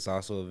list. It's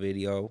also a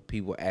video.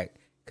 People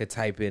could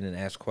type in and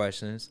ask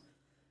questions.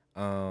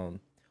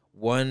 One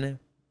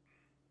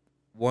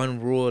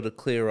rule to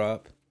clear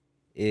up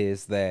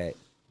is that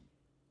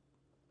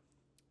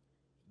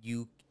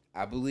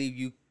I believe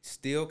you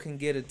still can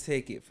get a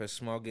ticket for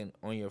smoking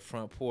on your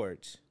front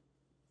porch,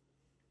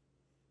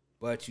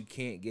 but you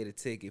can't get a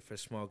ticket for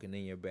smoking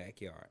in your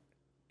backyard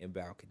and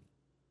balcony.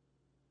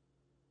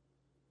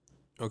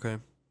 Okay.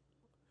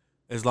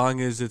 As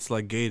long as it's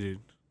like gated.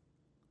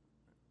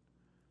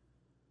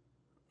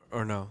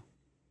 Or no?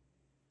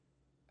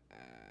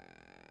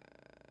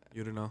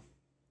 You don't know.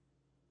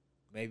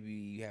 Maybe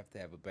you have to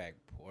have a back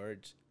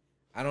porch.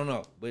 I don't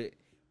know,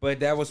 but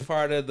that was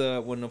part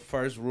of when the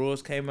first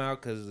rules came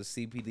out because the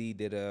CPD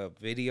did a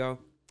video.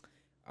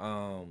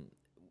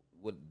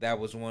 That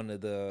was one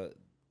of the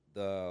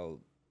what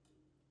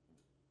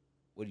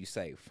do you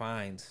say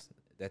fines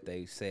that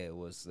they said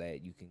was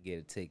that you can get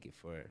a ticket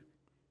for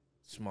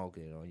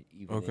smoking or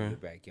even in your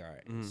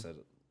backyard. So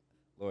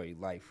Lori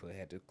Lightfoot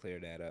had to clear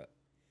that up.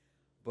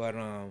 But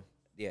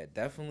yeah,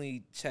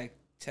 definitely check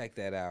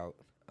that out.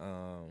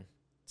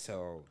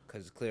 So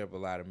because it clear up a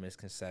lot of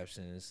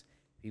misconceptions.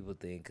 People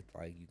think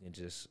like you can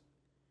just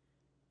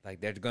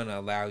like they're gonna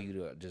allow you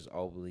to just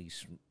openly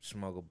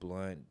smoke a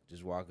blunt,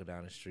 just walking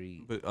down the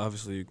street. But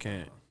obviously you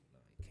can't. No,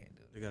 you can't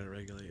do it. They gotta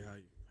regulate how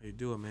you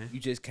do it, man. You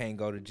just can't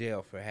go to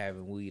jail for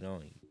having weed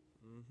on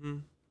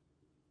you.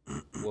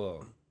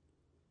 Well,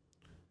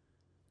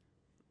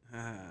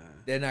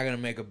 they're not gonna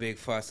make a big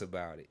fuss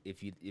about it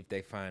if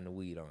they find the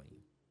weed on you.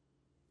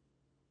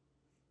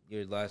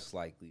 You're less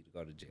likely to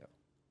go to jail.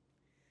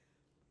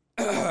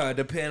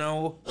 Depending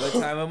on what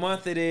time of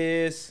month it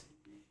is.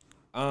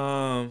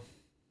 Yeah,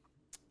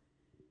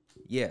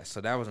 so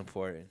that was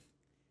important.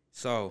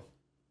 So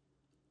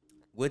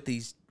with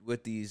these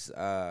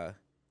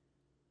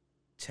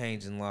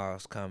changing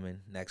laws coming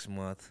next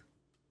month,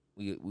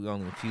 we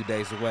only a few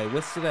days away.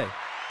 What's today?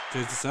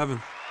 Today's the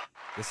 7th.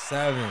 The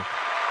 7th.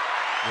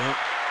 Yep.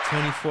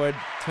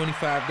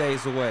 25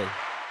 days away.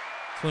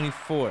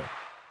 24.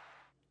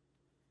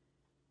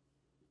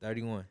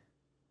 31.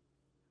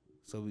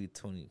 So we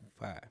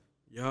 25.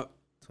 Yep.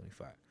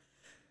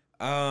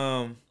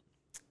 25.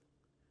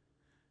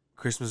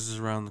 Christmas is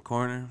around the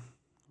corner.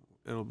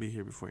 It'll be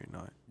here before you know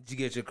it. Did you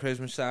get your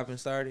Christmas shopping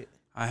started?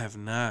 I have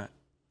not.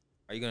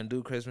 Are you gonna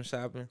do Christmas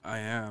shopping? I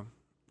am.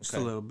 Just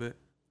Okay. a little bit.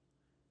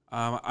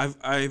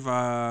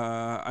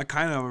 I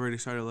kind of already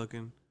started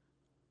looking,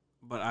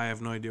 but I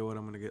have no idea what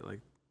I'm gonna get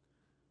like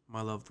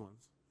my loved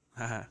ones.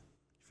 You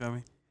feel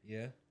me?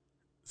 Yeah.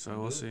 So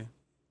we'll see.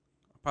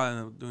 I'll probably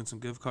end up doing some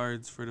gift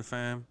cards for the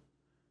fam.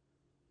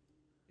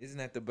 Isn't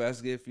that the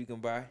best gift you can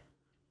buy?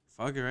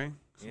 Fuck it, right?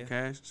 Some Yeah.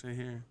 cash. Say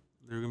here.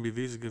 They're gonna be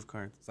Visa gift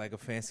cards. It's like a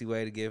fancy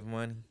way to give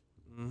money.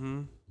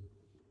 Mm-hmm.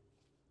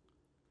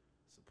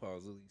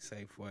 Supposedly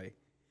safe way.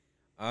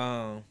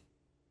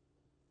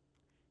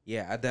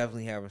 Yeah, I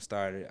definitely haven't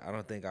started. I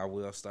don't think I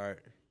will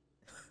start.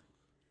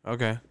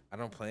 Okay. I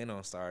don't plan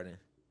on starting.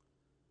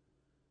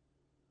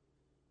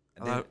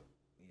 A lot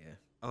Yeah.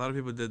 A lot of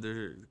people did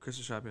their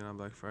Christmas shopping on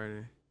Black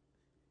Friday.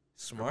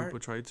 Smart. People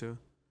tried to,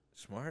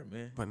 Smart,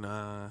 man. but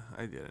nah,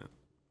 I didn't.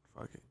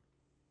 Fuck it.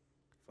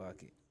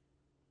 Fuck it.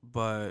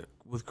 But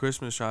with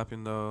Christmas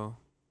shopping though,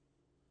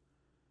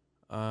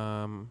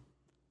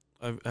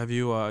 have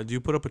you do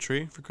you put up a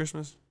tree for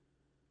Christmas?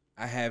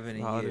 I haven't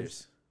in Holidays?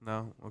 years.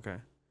 No. Okay.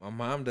 My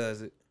mom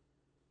does it,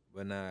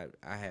 but I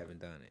haven't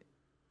done it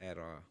at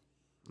all.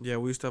 Yeah,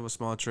 we used to have a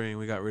small tree and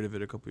we got rid of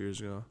it a couple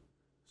years ago,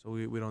 so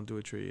we don't do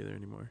a tree either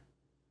anymore.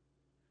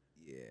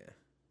 Yeah.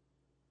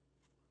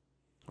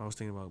 I was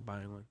thinking about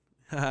buying one.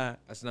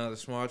 That's another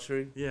small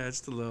tree. Yeah, it's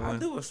the little I'll one.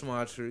 do a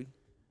small tree.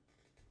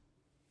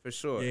 For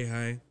sure. Yay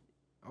high.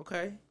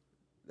 Okay.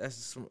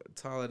 That's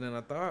taller than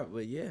I thought,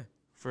 but yeah.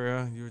 For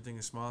real? You were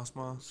thinking small?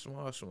 Small.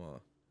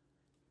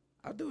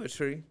 I'll do a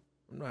tree.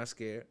 I'm not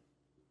scared.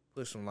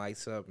 Put some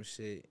lights up and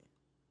shit.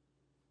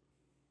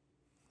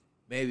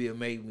 Maybe it'll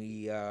make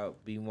me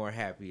be more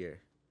happier.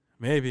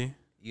 Maybe.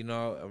 You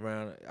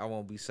know, I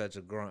won't be such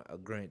a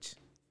Grinch.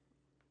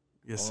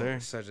 Yes, Or sir.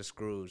 Such a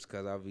Scrooge,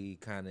 because I'll be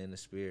kind of in the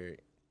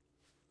spirit.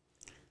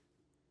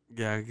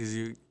 Yeah, because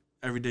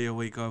every day you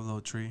wake up,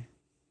 little tree.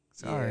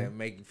 It's Yeah, alright.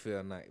 make you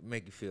feel nice,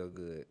 make you feel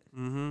good,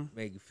 Mm-hmm.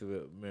 make you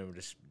feel remember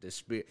the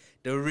spirit,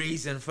 the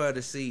reason for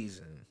the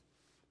season.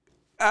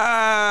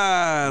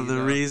 The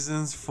know?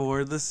 reasons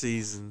for the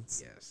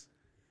seasons. Yes.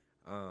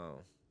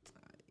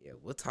 Yeah,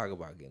 we'll talk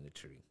about getting a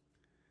tree.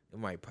 It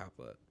might pop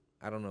up.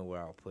 I don't know where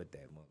I'll put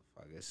that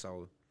motherfucker. It's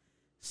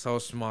so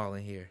small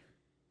in here.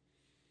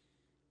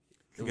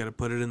 You gotta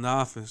put it in the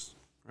office,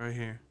 right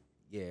here,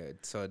 Yeah,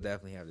 so it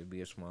definitely have to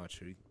be a small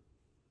tree.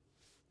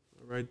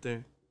 right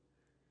there.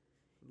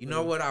 You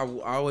know what I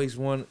always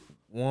want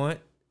or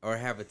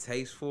have a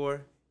taste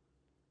for,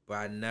 but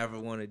I never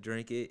want to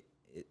drink it?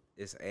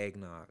 It's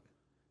eggnog.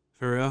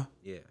 For real?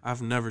 Yeah.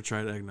 I've never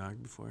tried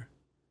eggnog before.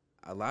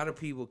 A lot of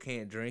people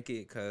can't drink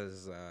it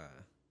because a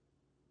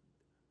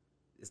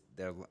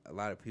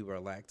lot of people are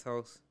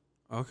lactose.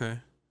 Okay.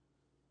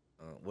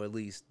 Well, at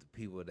least the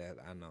people that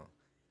I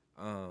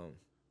know.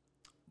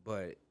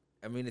 But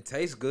I mean, it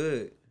tastes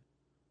good.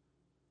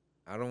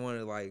 I don't want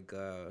to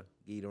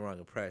give you the wrong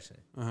impression.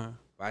 But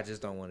I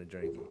just don't want to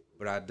drink it.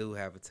 But I do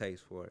have a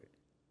taste for it,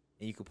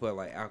 and you can put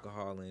like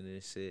alcohol in it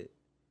and shit.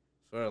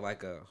 Sort of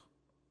like a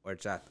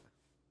horchata.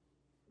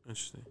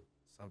 Interesting.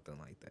 Something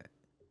like that.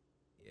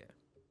 Yeah.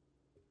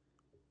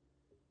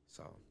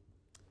 So,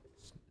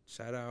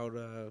 shout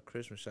out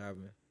Christmas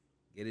shopping.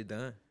 Get it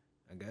done,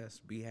 I guess.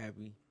 Be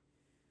happy.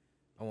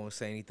 I won't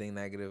say anything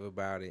negative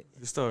about it.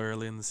 It's still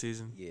early in the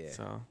season. Yeah.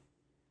 So,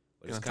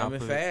 But it's Get on top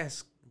coming of it.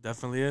 fast.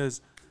 definitely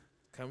is.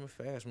 Coming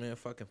fast, man.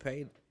 Fucking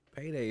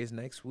payday is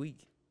next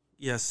week.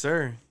 Yes,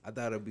 sir. I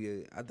thought it'd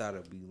be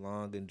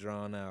long and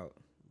drawn out.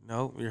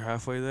 Nope, you're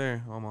halfway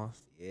there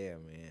almost. Yeah,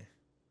 man.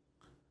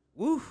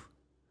 Woo.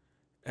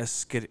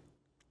 Let's get it.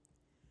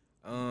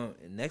 And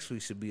next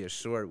week should be a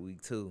short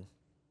week too.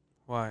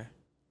 Why?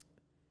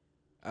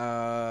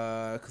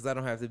 Cause I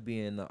don't have to be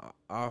in the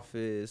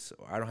office,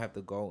 or I don't have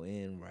to go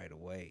in right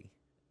away,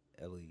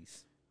 at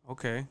least.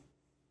 Okay.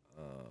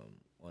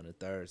 On a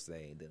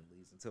Thursday, and then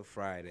leaves until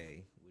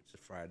Friday, which the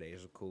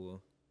Fridays are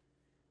cool.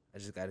 I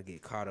just gotta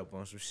get caught up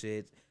on some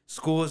shit.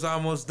 School is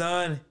almost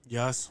done.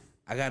 Yes.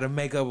 I gotta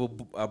make up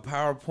a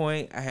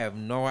PowerPoint. I have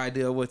no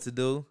idea what to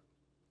do.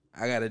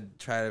 I gotta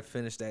try to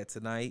finish that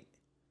tonight.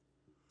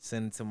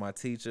 Send it to my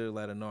teacher.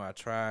 Let her know I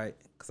tried,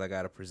 cause I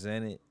gotta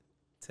present it.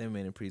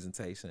 10-minute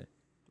presentation.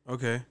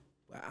 Okay.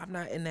 But I'm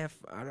not in that.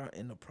 I don't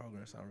in the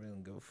program, so I really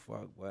don't give a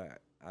fuck. But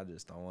I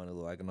just don't want to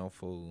look like no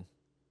fool.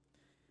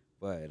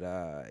 But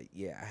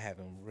yeah, I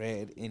haven't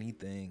read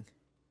anything,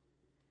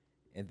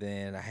 and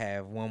then I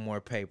have one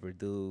more paper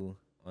due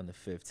on the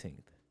 15th.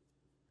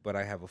 But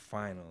I have a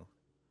final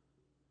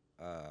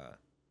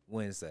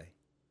Wednesday.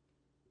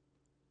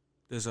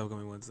 This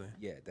upcoming Wednesday.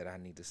 Yeah, that I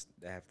need to.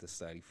 I have to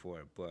study for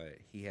it. But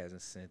he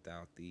hasn't sent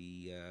out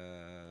the.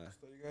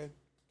 Study guide?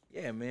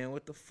 Yeah, man.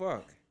 What the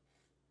fuck?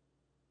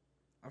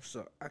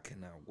 I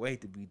cannot wait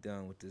to be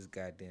done with this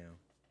goddamn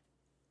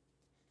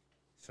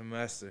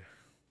semester.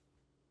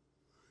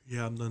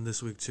 Yeah, I'm done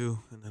this week too,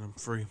 and then I'm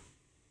free.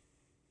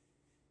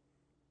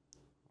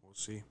 We'll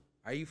see.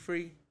 Are you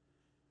free?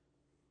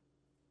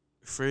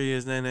 Free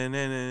is na na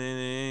na na na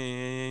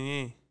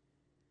na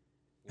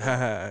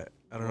na.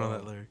 I don't know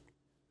that lyric.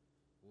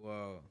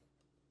 Whoa.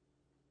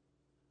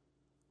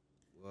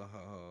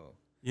 Whoa.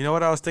 You know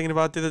what I was thinking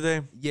about the other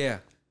day? Yeah.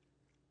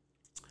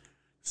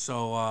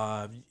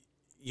 So,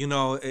 you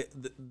know,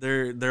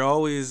 they're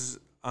always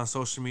on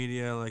social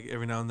media. Like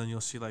every now and then,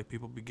 you'll see like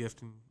people be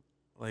gifting,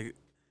 like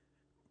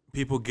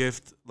people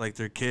gift like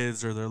their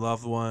kids or their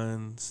loved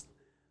ones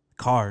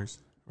cars,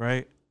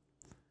 right?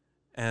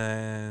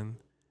 And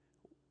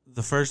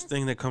the first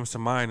thing that comes to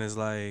mind is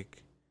like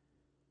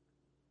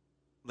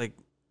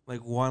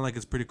one, like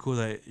it's pretty cool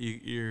that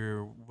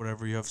you're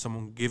whatever, you have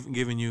someone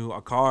giving you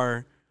a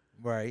car,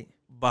 Right.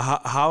 but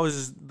how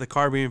is the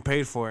car being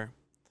paid for?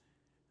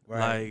 Right.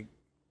 Like,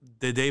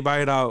 did they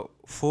buy it out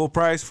full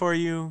price for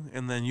you,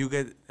 and then you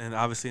get, and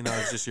obviously now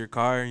it's just your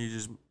car, and you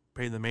just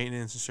pay the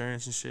maintenance,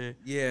 insurance, and shit?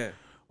 Yeah.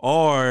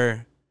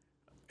 Or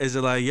is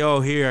it like, yo,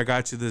 here, I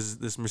got you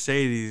this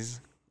Mercedes,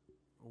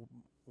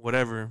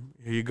 whatever,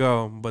 here you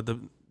go, but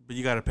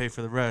you got to pay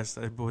for the rest.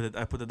 I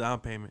put the down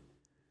payment.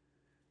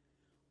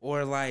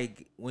 Or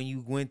like when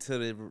you went to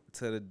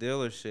the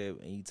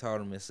dealership and you told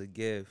them it's a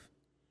gift,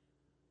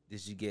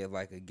 did you get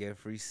like a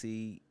gift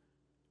receipt?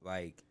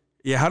 Like,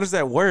 Yeah, how does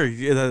that work?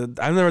 Yeah,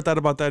 I've never thought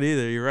about that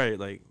either. You're right.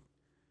 Like,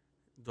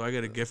 do I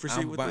get a gift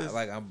receipt with this?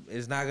 Like,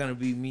 it's not gonna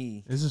be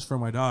me. This is for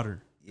my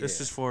daughter. Yeah.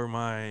 This is for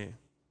my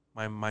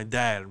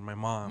dad, my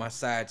mom. My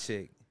side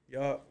chick.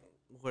 Yo,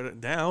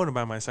 damn, I wouldn't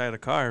buy my side a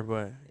car,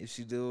 but If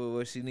she do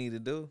what she need to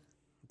do,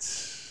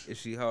 if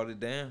she hold it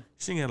down.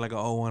 she can get like a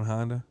 01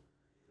 Honda.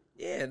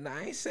 Yeah, nah,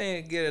 I ain't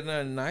saying get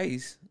nothing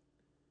nice.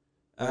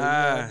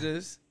 Ah.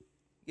 Just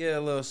get a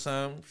little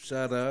something.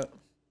 Shut up.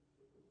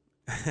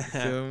 You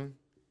feel me?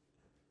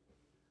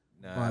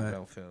 Nah, But-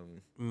 don't feel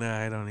me. Nah,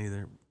 I don't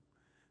either.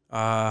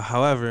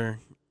 However,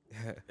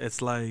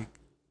 it's like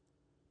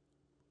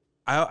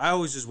I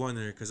always just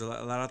wonder because a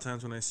lot of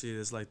times when I see it,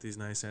 it's like these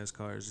nice ass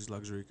cars, these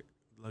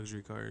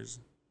luxury cars,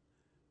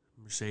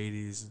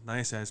 Mercedes,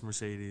 nice ass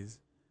Mercedes,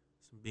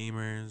 some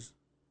Beamers.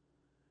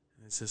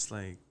 And it's just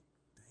like,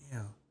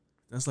 damn,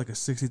 That's like a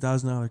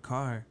 $60,000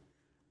 car.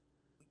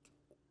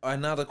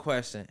 Another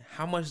question: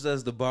 how much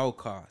does the bow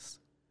cost?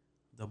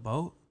 the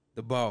boat,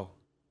 The bow.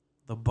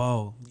 the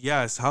bow.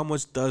 Yes, how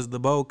much does the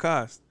bow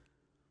cost?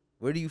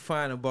 Where do you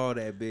find a bow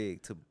that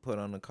big to put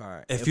on the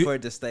car If and you- for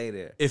it to stay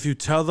there? If you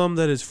tell them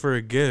that it's for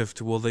a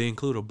gift, will they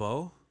include a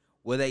bow?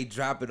 Will they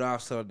drop it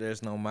off so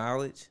there's no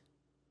mileage?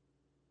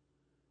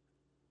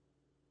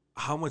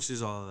 How much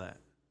is all of that?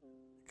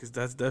 Because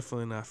that's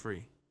definitely not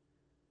free.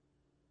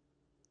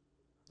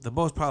 The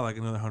bow's probably like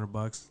another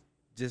 $100.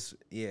 Just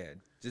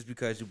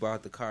because you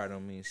bought the car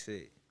don't mean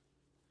shit.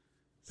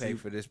 Pay See-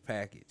 for this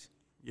package.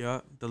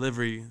 Yeah,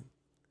 delivery.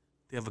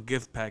 They have a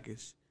gift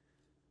package.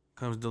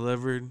 Comes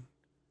delivered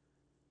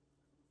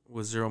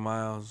with 0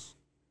 miles,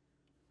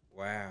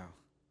 Wow.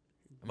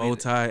 I bow mean,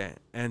 tie,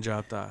 and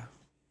dropped off,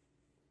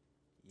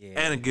 yeah.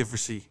 and a gift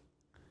receipt.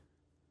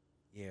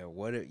 Yeah,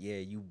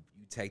 you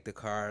take the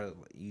car,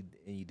 you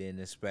didn't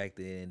inspect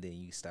it, and then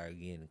you start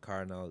getting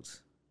car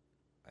notes.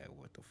 Like,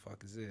 what the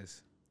fuck is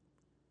this?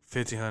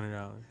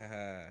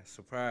 $1,500.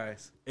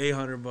 Surprise.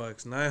 $800,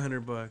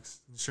 $900.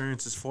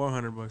 Insurance is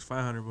 $400,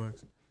 $500.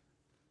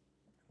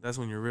 That's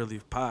when you're really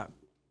pop.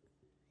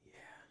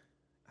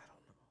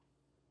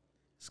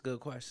 It's a good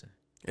question.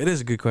 It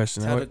is a good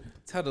question.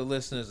 Tell the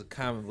listeners to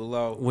comment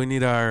below. We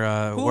need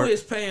our Who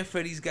is paying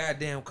for these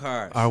goddamn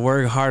cars? our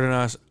work harder,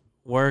 not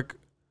work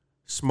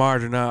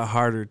smarter, not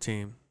harder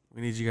team.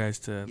 We need you guys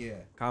to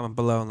comment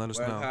below and let us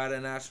Work know. harder,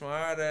 not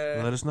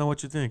smarter. Let us know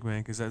what you think,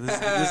 man, because this is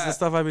the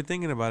stuff I've been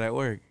thinking about at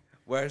work.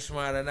 Work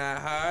smarter, not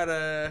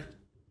harder.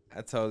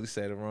 I totally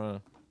said it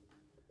wrong.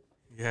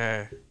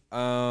 Yeah.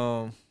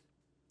 And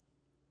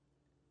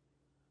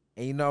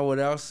you know what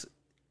else?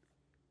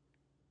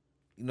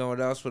 You know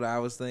what else? What I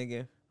was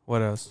thinking?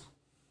 What else?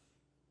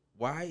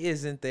 Why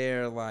isn't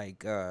there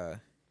like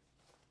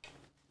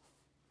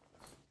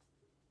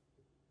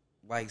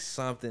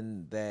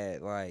something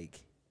that like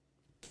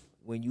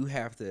when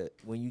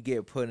you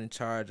get put in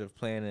charge of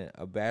planning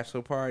a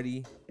bachelor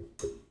party,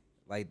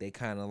 like they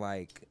kind of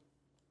like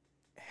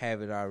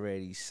have it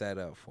already set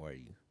up for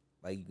you.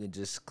 Like you can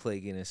just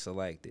click it and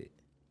select it.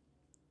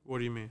 What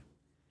do you mean?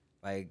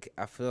 Like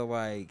I feel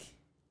like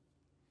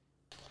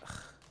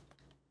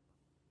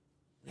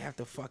we have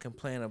to fucking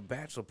plan a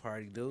bachelor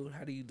party, dude.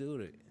 How do you do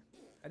that?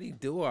 How do you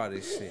do all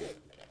this shit?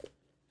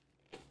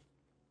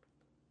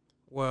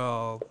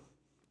 Well,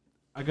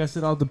 I guess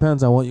it all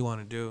depends on what you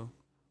want to do.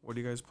 What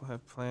do you guys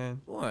have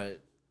planned? What?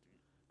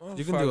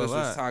 You can do a Motherfuckers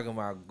lot. was talking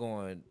about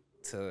going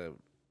to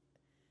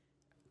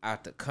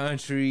out the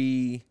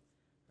country,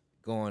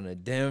 going to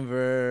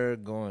Denver,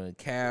 going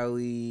to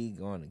Cali,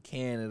 going to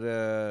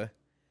Canada,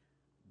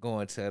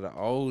 going to the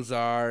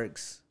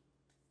Ozarks,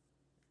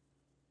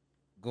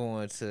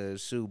 going to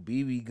shoot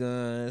BB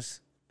guns.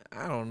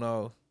 I don't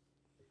know.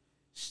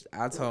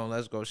 I told him,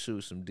 let's go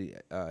shoot some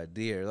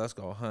deer. Let's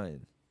go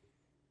hunting.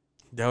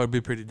 That would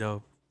be pretty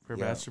dope for a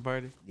Yeah. bachelor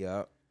party.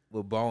 Yup.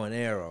 With bow and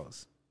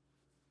arrows.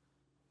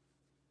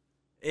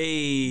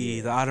 Hey,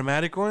 the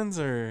automatic ones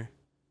or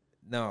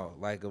No,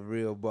 like a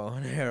real bow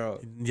and arrow.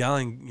 y'all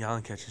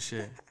ain't catching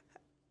shit.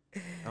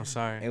 I'm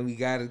sorry. And we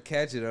gotta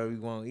catch it or we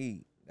won't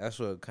eat. That's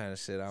what kind of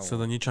shit I want. So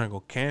then you're trying to go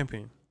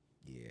camping?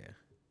 Yeah.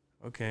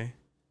 Okay.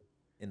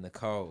 In the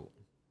cold.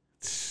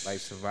 Like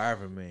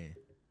Survivor Man.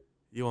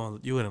 You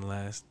wouldn't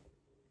last.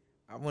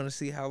 I want to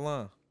see how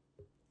long.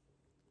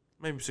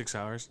 Maybe 6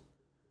 hours.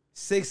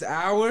 6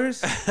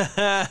 hours?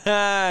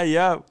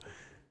 Yup.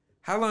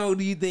 How long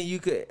do you think you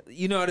could?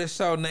 You know this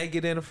show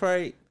Naked and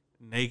Afraid?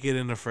 Naked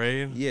and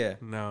Afraid? Yeah.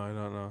 No, I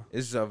don't know.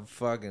 It's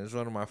it's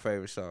one of my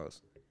favorite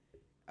shows.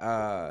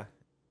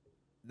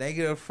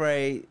 Naked and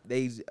Afraid,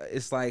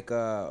 it's like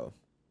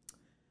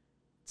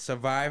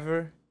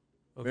Survivor.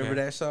 Okay. Remember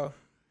that show?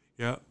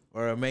 Yep.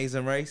 Or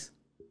Amazing Race?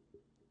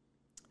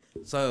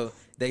 So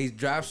they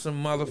drop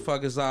some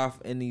motherfuckers off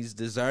in these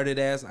deserted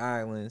ass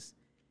islands.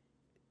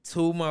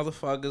 Two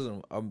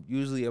motherfuckers,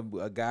 usually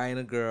a guy and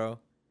a girl.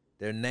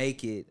 They're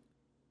naked.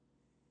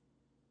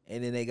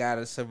 And then they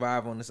gotta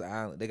survive on this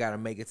island. They gotta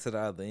make it to the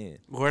other end.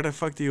 Where the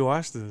fuck do you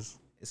watch this?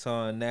 It's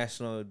on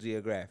National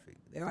Geographic.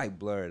 They like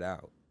blur it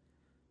out.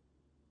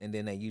 And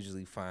then they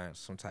usually find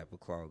some type of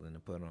clothing to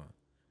put on.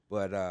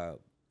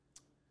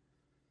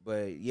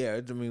 But yeah,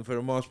 I mean, for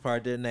the most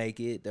part, they're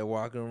naked. They're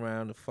walking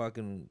around the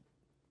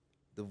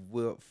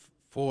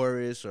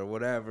forest or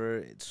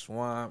whatever,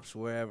 swamps,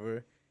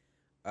 wherever,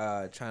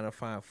 trying to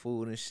find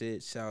food and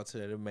shit,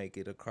 shelter to make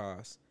it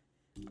across.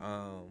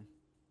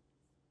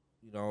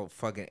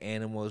 Fucking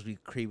animals be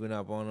creeping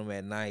up on them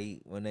at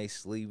night when they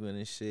sleeping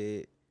and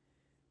shit.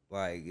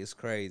 Like, it's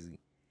crazy.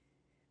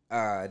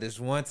 This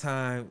one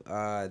time,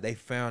 they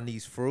found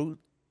this fruit,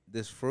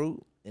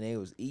 and they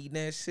was eating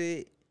that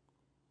shit.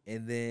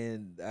 And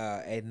then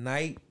at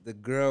night, the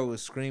girl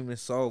was screaming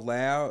so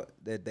loud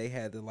that they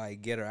had to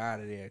like get her out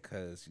of there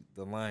because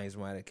the lions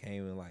might have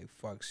came and like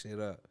fuck shit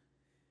up.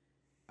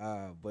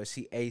 But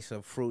she ate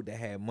some fruit that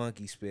had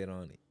monkey spit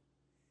on it.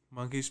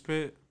 Monkey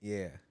spit?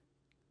 Yeah.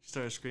 She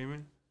started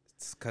screaming?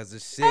 It's because the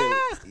shit,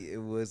 it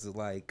was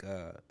like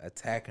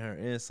attacking her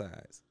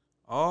insides.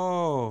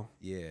 Oh.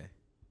 Yeah.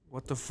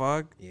 What the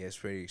fuck? Yeah, it's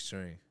pretty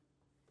extreme.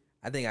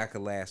 I think I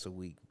could last a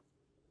week.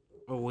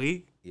 A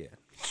week? Yeah.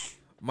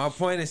 My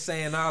point in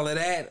saying all of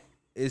that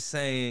is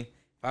saying if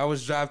I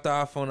was dropped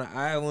off on an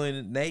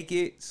island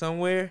naked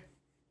somewhere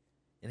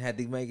and had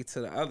to make it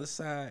to the other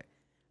side,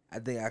 I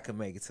think I could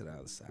make it to the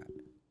other side.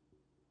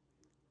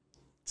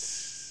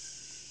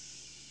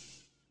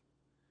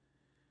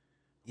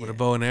 With a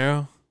bow and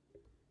arrow?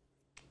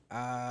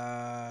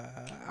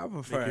 I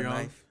prefer a your own?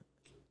 knife.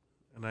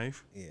 A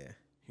knife? Yeah.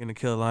 You gonna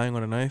kill a lion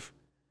with a knife?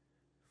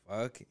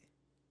 Fuck it.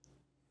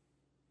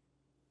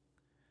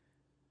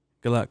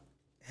 Good luck.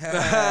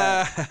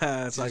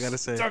 That's all I gotta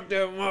say. Stuck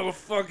that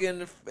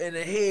motherfucker in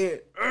the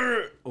head.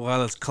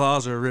 While its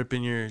claws are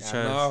ripping your chest.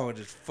 I know,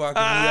 just fucking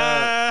me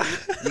up.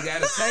 You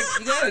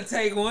gotta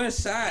take one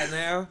shot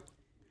now.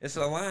 It's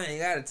a lion. You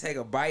gotta take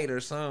a bite or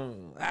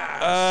something.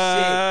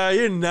 Shit.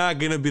 You're not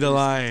gonna beat a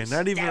lion.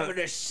 Not even. Stabbing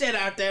the shit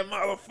out that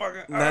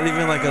motherfucker. Not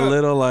even like a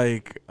little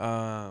like what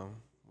are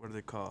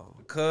they called?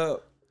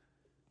 Cub.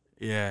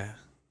 Yeah.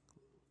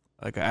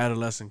 Like an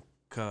adolescent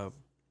cub.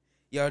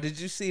 Yo, did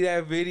you see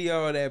that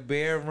video of that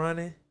bear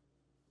running?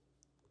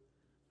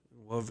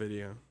 What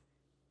video?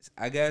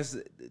 I guess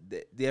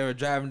they were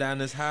driving down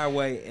this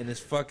highway and this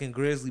fucking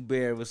grizzly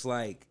bear was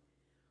like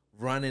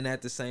running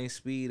at the same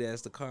speed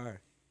as the car.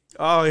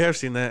 Oh, yeah, I've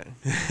seen that.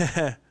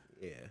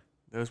 Yeah.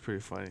 That was pretty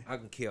funny. I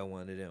can kill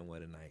one of them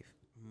with a knife.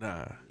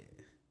 Nah.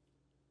 Yeah.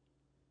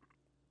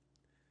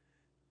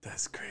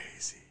 That's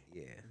crazy.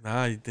 Yeah.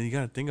 Nah, then you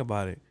gotta think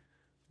about it.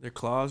 Their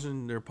claws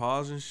and their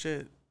paws and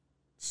shit,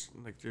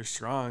 like they're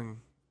strong,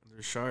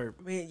 they're sharp.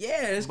 I mean,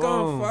 yeah, it's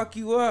Boom. gonna fuck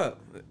you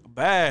up.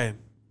 Bad.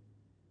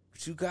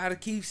 But you gotta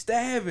keep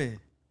stabbing.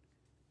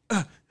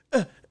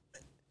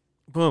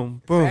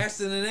 Boom, boom.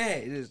 Faster than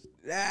that. Just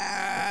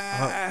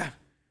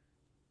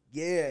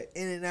yeah,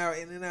 in and out,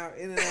 in and out,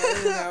 in and out,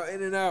 in and out,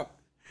 in and out.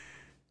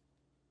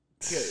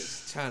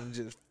 It's trying to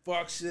just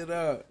fuck shit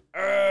up.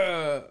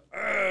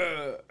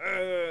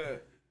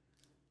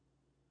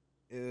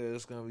 Yeah,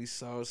 it's gonna be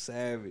so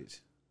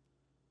savage.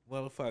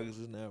 Motherfuckers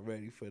is not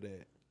ready for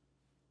that.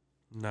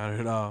 Not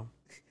at all.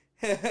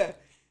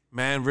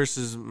 Man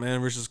versus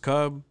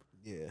Cub.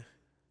 Yeah.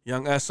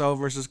 Young SO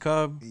versus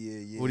Cub.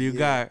 Yeah. What do you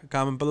got?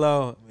 Comment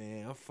below.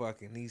 Man, I'm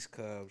fucking these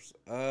Cubs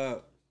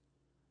up.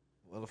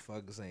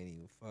 Motherfuckers ain't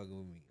even fucking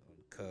with me on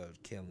the Cubs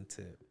killing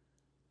tip.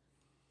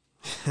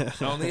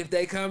 Only if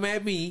they come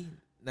at me.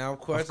 Now, of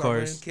course. I'm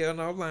gonna kill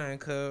no lion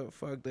cub.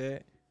 Fuck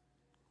that.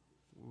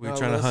 We're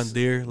trying to hunt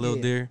deer, little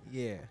deer.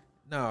 Yeah.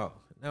 No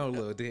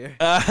little deer.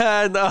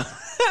 No.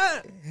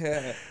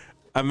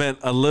 I meant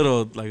a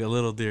little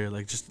deer,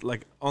 like just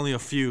like only a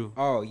few.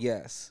 Oh,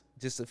 yes.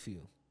 Just a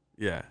few.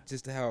 Yeah.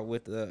 Just to help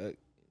with the,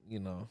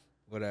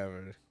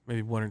 whatever.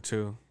 Maybe one or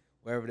two.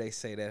 Whatever they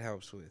say that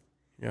helps with.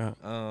 Yeah.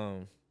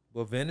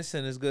 But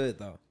venison is good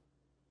though.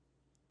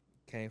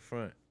 Can't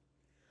front.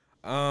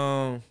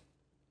 Damn,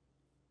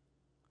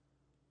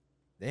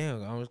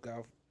 I almost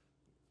got.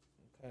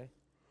 Okay.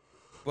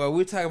 But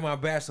we're talking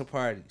about bachelor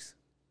parties.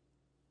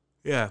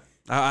 Yeah.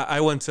 I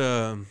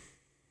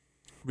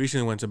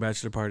recently went to a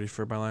bachelor party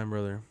for my line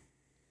brother.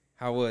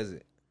 How was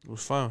it? It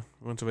was fun.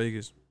 We went to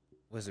Vegas.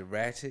 Was it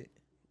ratchet?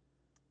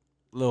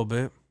 A little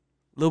bit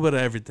of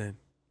everything.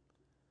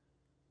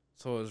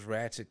 So it was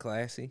ratchet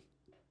classy?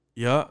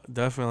 Yeah,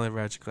 definitely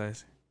ratchet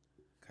classy.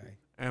 Okay.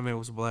 And it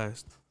was a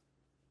blast.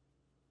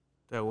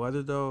 That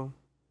weather though,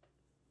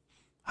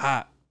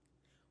 hot.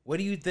 What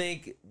do you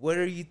think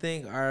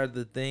are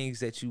the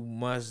things that you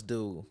must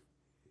do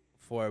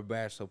for a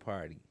bachelor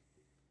party?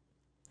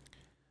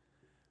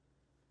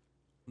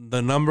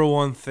 The number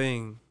one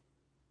thing,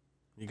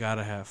 you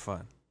gotta have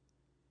fun.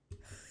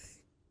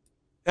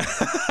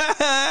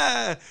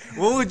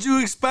 What would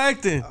you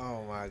expecting?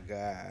 Oh my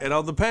God. It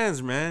all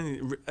depends,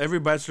 man. Every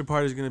bachelor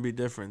party is gonna be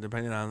different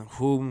depending on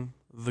whom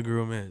the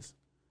groom is.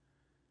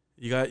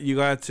 You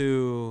got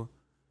to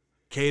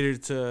cater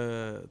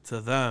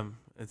to them.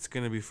 It's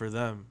gonna be for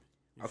them.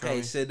 You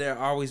okay, should there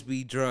always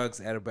be drugs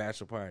at a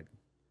bachelor party?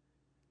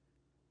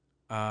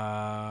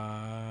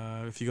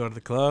 If you go to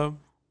the club.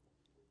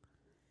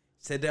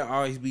 Should there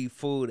always be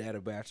food at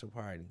a bachelor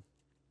party?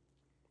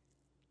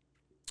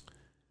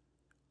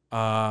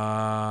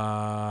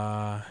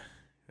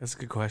 That's a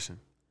good question.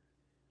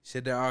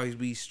 Should there always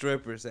be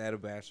strippers at a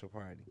bachelor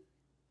party?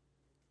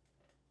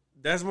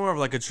 That's more of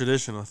like a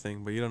traditional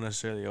thing, but you don't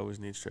necessarily always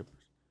need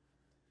strippers.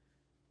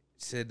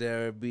 Should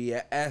there be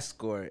an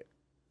escort?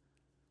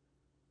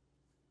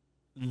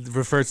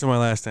 Refer to my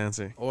last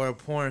answer. Or a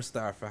porn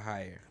star for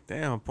hire?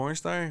 Damn, a porn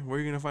star? Where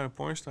are you gonna find a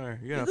porn star?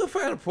 You can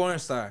find a porn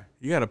star.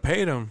 You gotta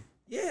pay them.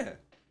 Yeah.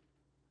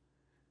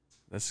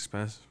 That's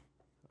expensive.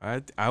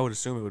 I would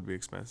assume it would be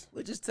expensive.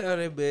 We'll just tell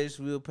that bitch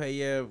we'll pay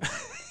your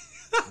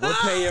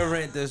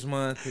rent this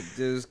month.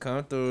 Just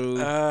come through.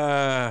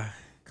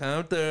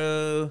 Come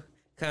through.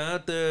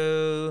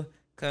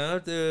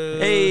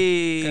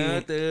 Hey.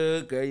 Come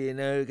through. Girl, you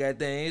know we got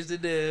things to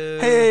do.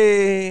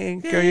 Hey.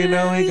 Girl, you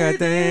know we got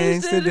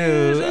things to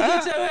do. So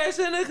get your ass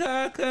in the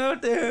car. Come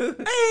through.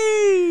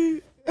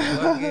 Hey.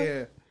 Fuck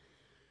yeah.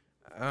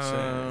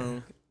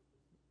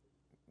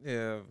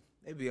 Yeah.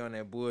 They be on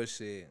that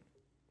bullshit.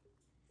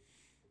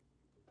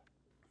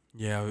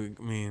 Yeah, I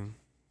mean,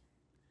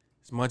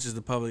 as much as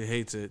the public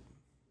hates it,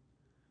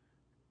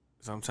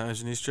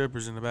 sometimes you need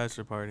strippers in the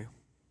bachelor party.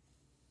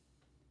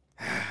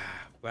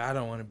 But I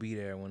don't want to be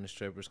there when the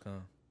strippers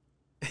come.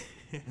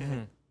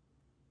 Mm-hmm.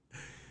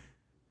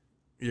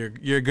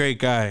 You're a great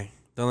guy.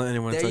 Don't let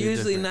anyone They're tell you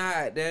usually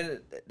different. not.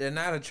 They're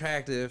not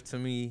attractive to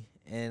me,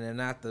 and they're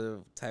not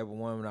the type of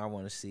woman I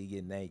want to see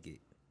get naked.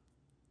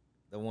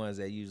 The ones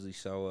that usually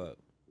show up.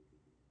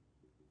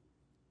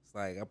 It's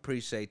like, I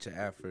appreciate your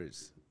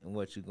efforts and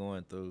what you're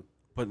going through.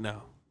 But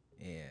no.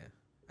 Yeah.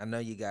 I know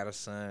you got a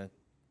son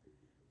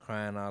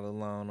crying all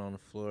alone on the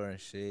floor and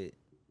shit.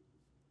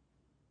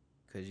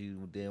 Because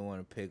you didn't want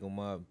to pick him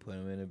up and put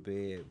him in the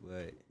bed.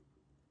 But,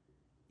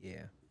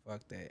 yeah,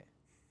 fuck that.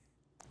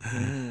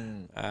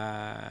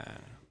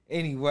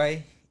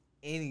 Anyway,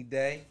 any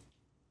day.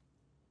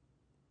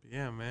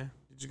 Yeah, man.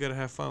 You just got to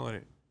have fun with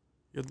it.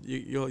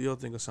 You'll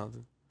think of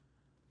something.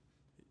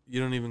 you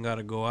don't even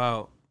gotta go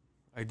out.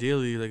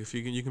 Ideally, like if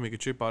you can make a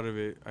trip out of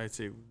it, I'd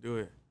say do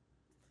it.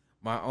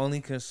 My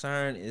only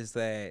concern is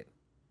that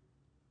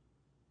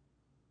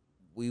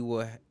we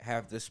will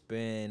have to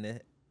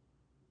spend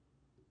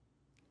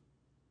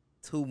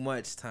too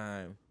much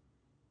time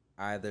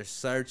either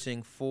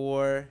searching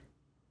for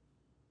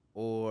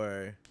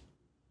or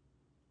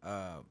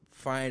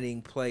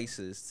finding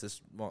places to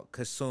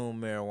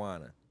consume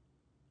marijuana.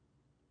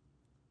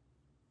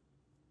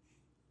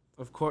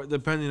 Of course,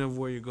 depending on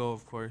where you go,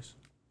 of course.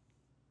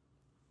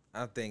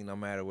 I think no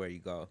matter where you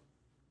go.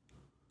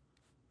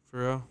 For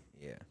real?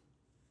 Yeah.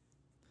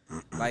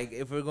 Like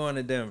if we're going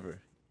to Denver,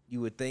 you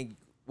would think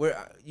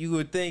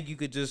you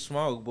could just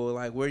smoke, but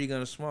like where are you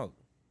gonna smoke?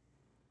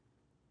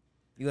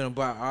 You're gonna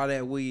buy all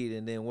that weed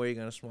and then where you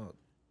gonna smoke?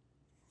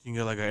 You can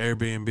get like an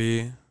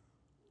Airbnb.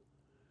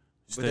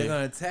 But they're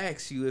gonna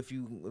tax you if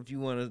you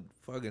want to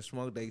fucking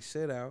smoke that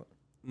shit out.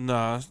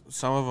 Nah,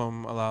 some of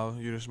them allow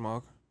you to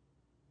smoke.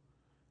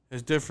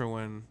 It's different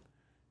when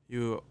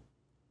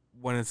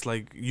it's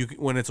like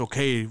when it's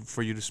okay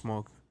for you to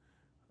smoke,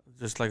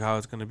 just like how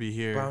it's gonna be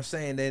here. But I'm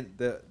saying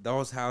that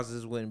those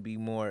houses wouldn't be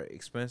more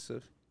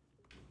expensive.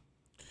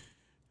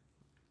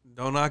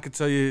 Don't knock it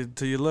till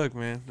you look,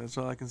 man. That's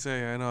all I can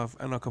say. I know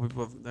a couple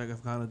people that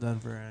have gone to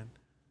Denver and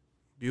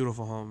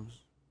beautiful homes.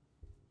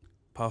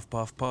 Puff,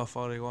 puff, puff,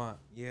 all they want.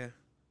 Yeah.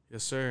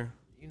 Yes, sir.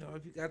 You know,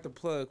 if you got the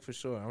plug, for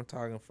sure. I'm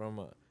talking from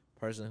a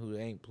person who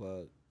ain't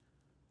plugged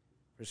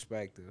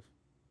perspective.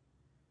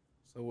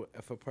 So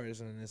if a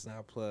person is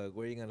not plugged,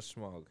 where you gonna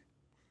smoke?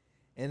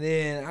 And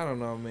then I don't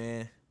know,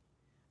 man.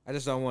 I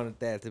just don't want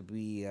that to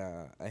be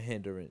a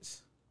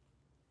hindrance.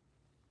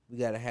 We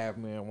gotta have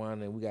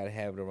marijuana and we gotta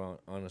have it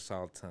on us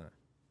all the time.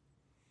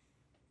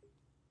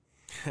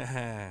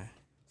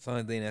 It's the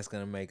only thing that's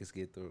gonna make us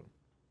get through.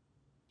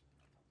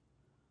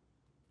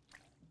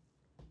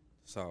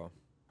 So,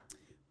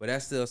 but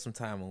that's still some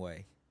time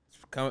away.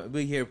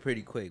 Be here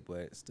pretty quick,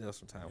 but still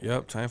some time away.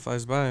 Yep, time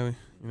flies by, you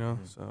know.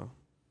 Mm-hmm. So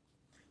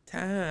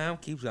time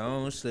keeps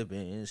on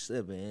slipping,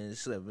 slipping,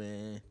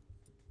 slipping,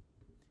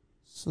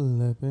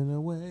 slipping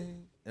away.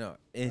 You know,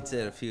 into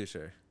the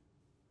future.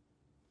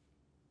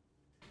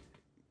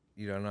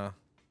 You don't know?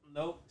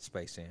 Nope.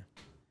 Space Jam.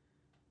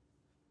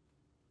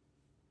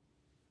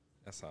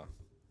 That's all.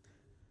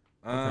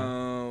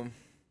 Okay.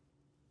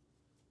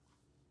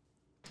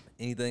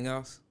 Anything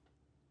else?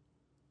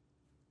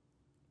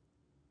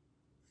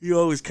 You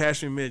always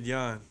catch me mid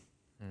yawn.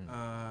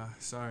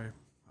 Sorry.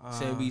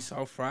 Shouldn't be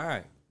so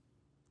fried.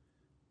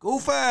 Go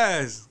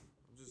fast.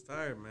 I'm just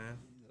tired, man.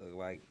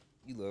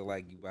 You look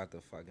like you about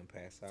to fucking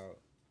pass out.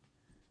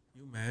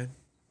 You mad?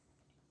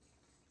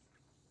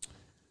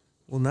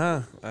 Well,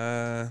 nah.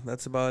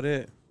 That's about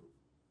it.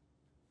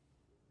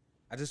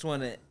 I just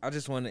want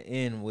to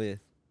end with,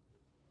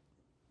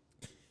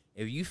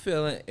 if you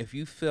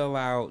fill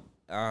out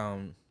a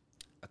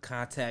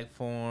contact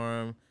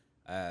form,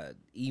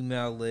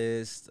 email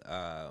list,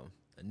 a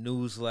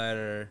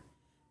newsletter,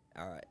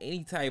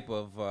 any type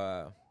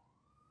of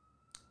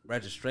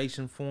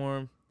registration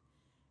form,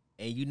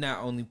 and you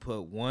not only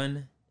put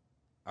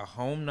a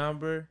home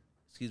number,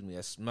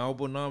 a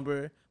mobile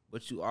number,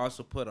 but you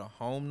also put a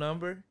home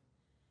number,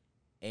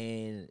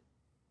 and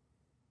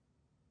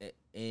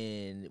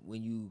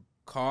when you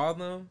call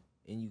them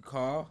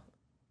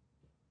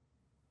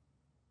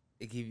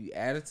it give you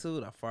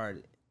attitude. I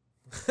farted.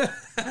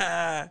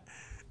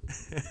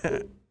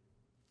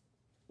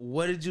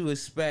 What did you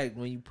expect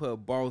when you put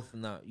both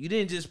numbers? You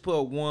didn't just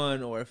put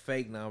one or a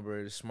fake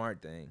number, the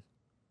smart thing.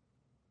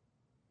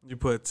 You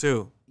put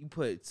two. You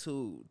put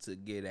two to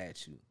get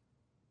at you.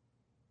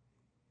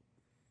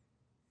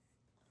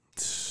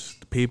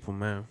 The people,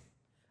 man.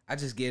 I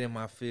just get in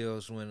my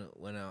feels when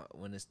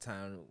it's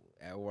time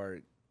at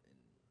work.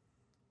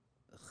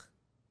 Ugh,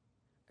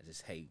 I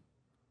just hate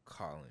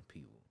calling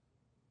people.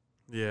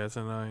 Yeah, it's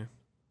annoying.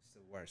 It's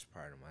the worst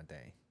part of my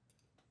day.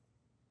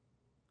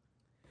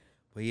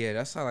 But yeah,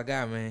 that's all I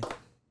got, man.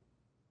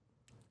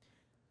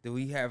 Do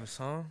we have a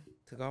song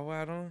to go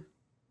out on?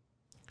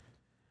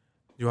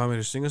 You want me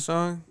to sing a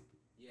song?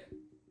 Yeah.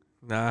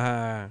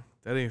 Nah,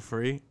 that ain't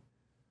free.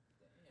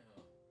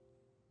 Damn.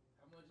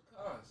 How much it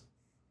cost?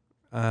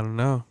 I don't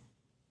know.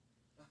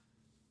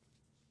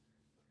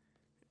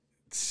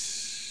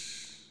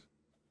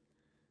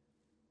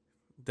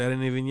 That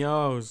ain't even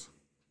yours.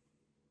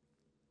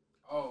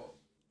 Oh,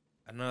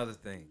 another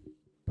thing.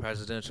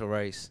 Presidential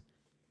race.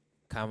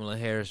 Kamala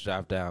Harris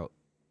dropped out.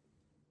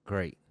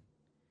 Great.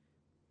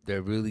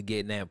 They're really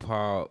getting at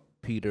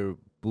Peter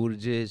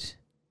Buttigieg.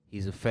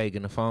 He's a fake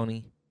and a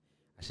phony.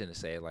 I shouldn't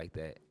say it like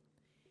that.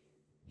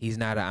 He's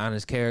not an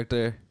honest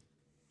character.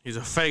 He's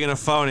a fake and a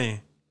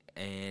phony.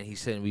 And he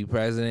shouldn't be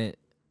president.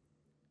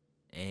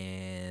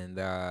 And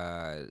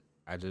I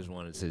just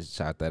wanted to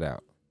shout that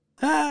out.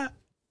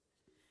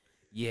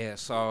 Yeah,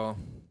 so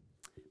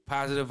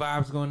positive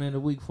vibes going into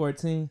week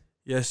 14.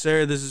 Yes,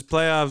 sir. This is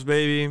playoffs,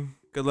 baby.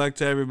 Good luck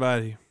to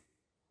everybody.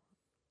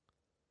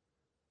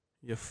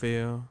 You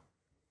feel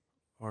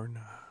or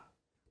not?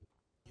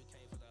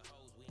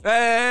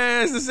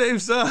 Hey, it's the same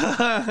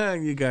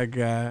song. You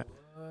got.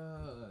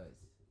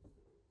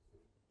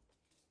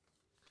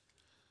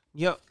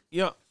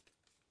 Yup.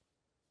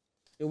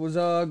 It was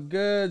all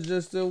good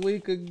just a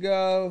week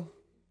ago.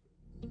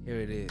 Here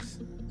it is.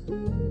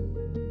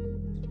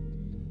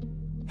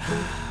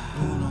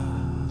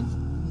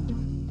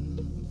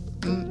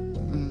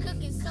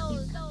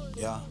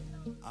 Yeah.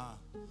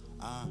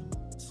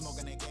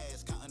 Smoking that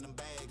gas, counting them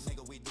bags,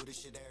 nigga, we do this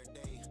shit every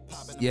day.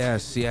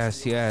 Yes.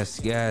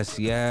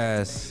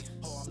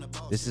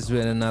 This has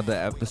been another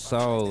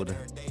episode.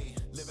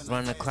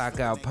 Run the Clock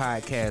Out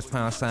Podcast,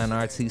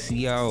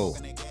 #RTCO.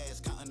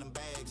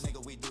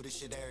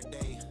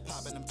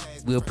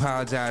 We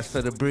apologize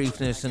for the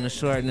briefness and the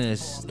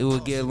shortness. It will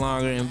get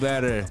longer and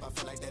better.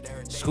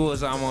 School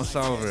is almost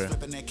over. I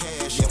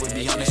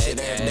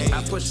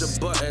push the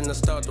button to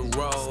start the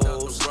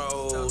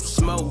roll.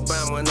 Smoke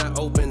bomb when I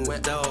open the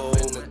door.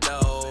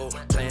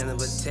 Plan of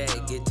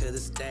attack, get to the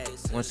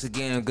stacks. Once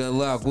again, good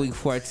luck. Week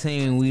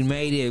 14, we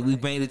made it. We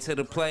made it to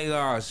the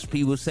playoffs.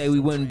 People say we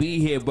wouldn't be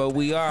here, but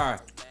we are.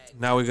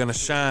 Now we're gonna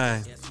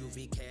shine.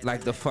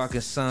 Like the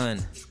fucking sun.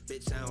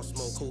 Bitch, I don't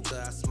smoke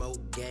hookah, I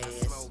smoke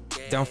gas.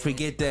 Don't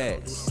forget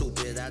that.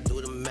 Stupid, I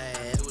do the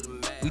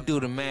math. We do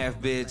the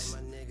math, bitch.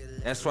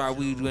 That's why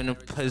we in the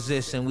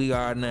position we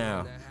are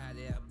now.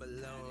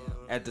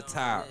 At the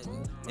top.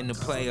 In the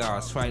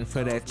playoffs, fighting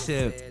for that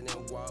chip.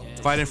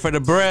 Fighting for the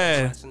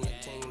bread.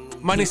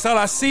 Money's all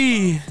I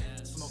see.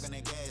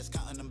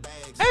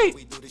 Hey.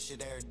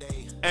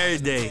 Every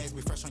day.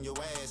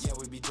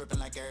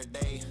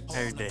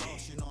 Every day.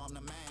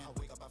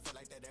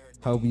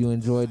 Hope you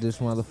enjoyed this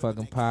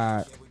motherfucking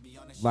pod.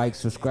 Like,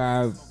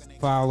 subscribe,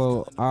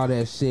 follow, all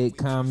that shit,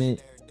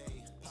 comment.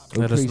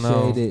 Let us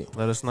know. Appreciate it.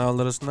 Let us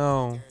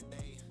know.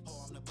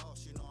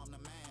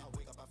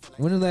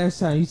 When the last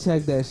time you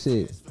checked that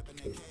shit?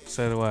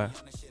 Said what?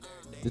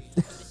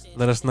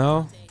 Let us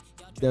know.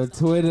 The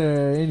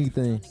Twitter or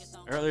anything?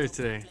 Earlier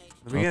today.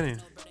 The beginning.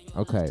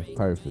 Okay,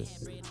 perfect.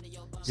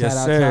 Yes, Shout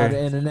out sir. to all the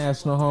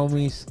international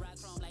homies.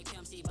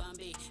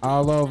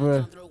 All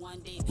over.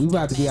 We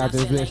about to be out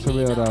this bitch for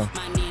real though.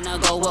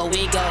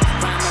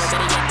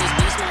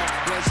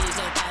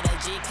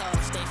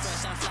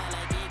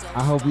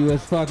 I hope you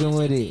was fucking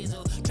with it.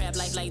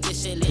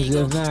 Cause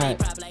if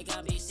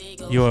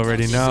not, You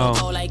already know.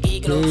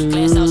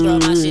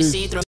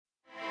 peace.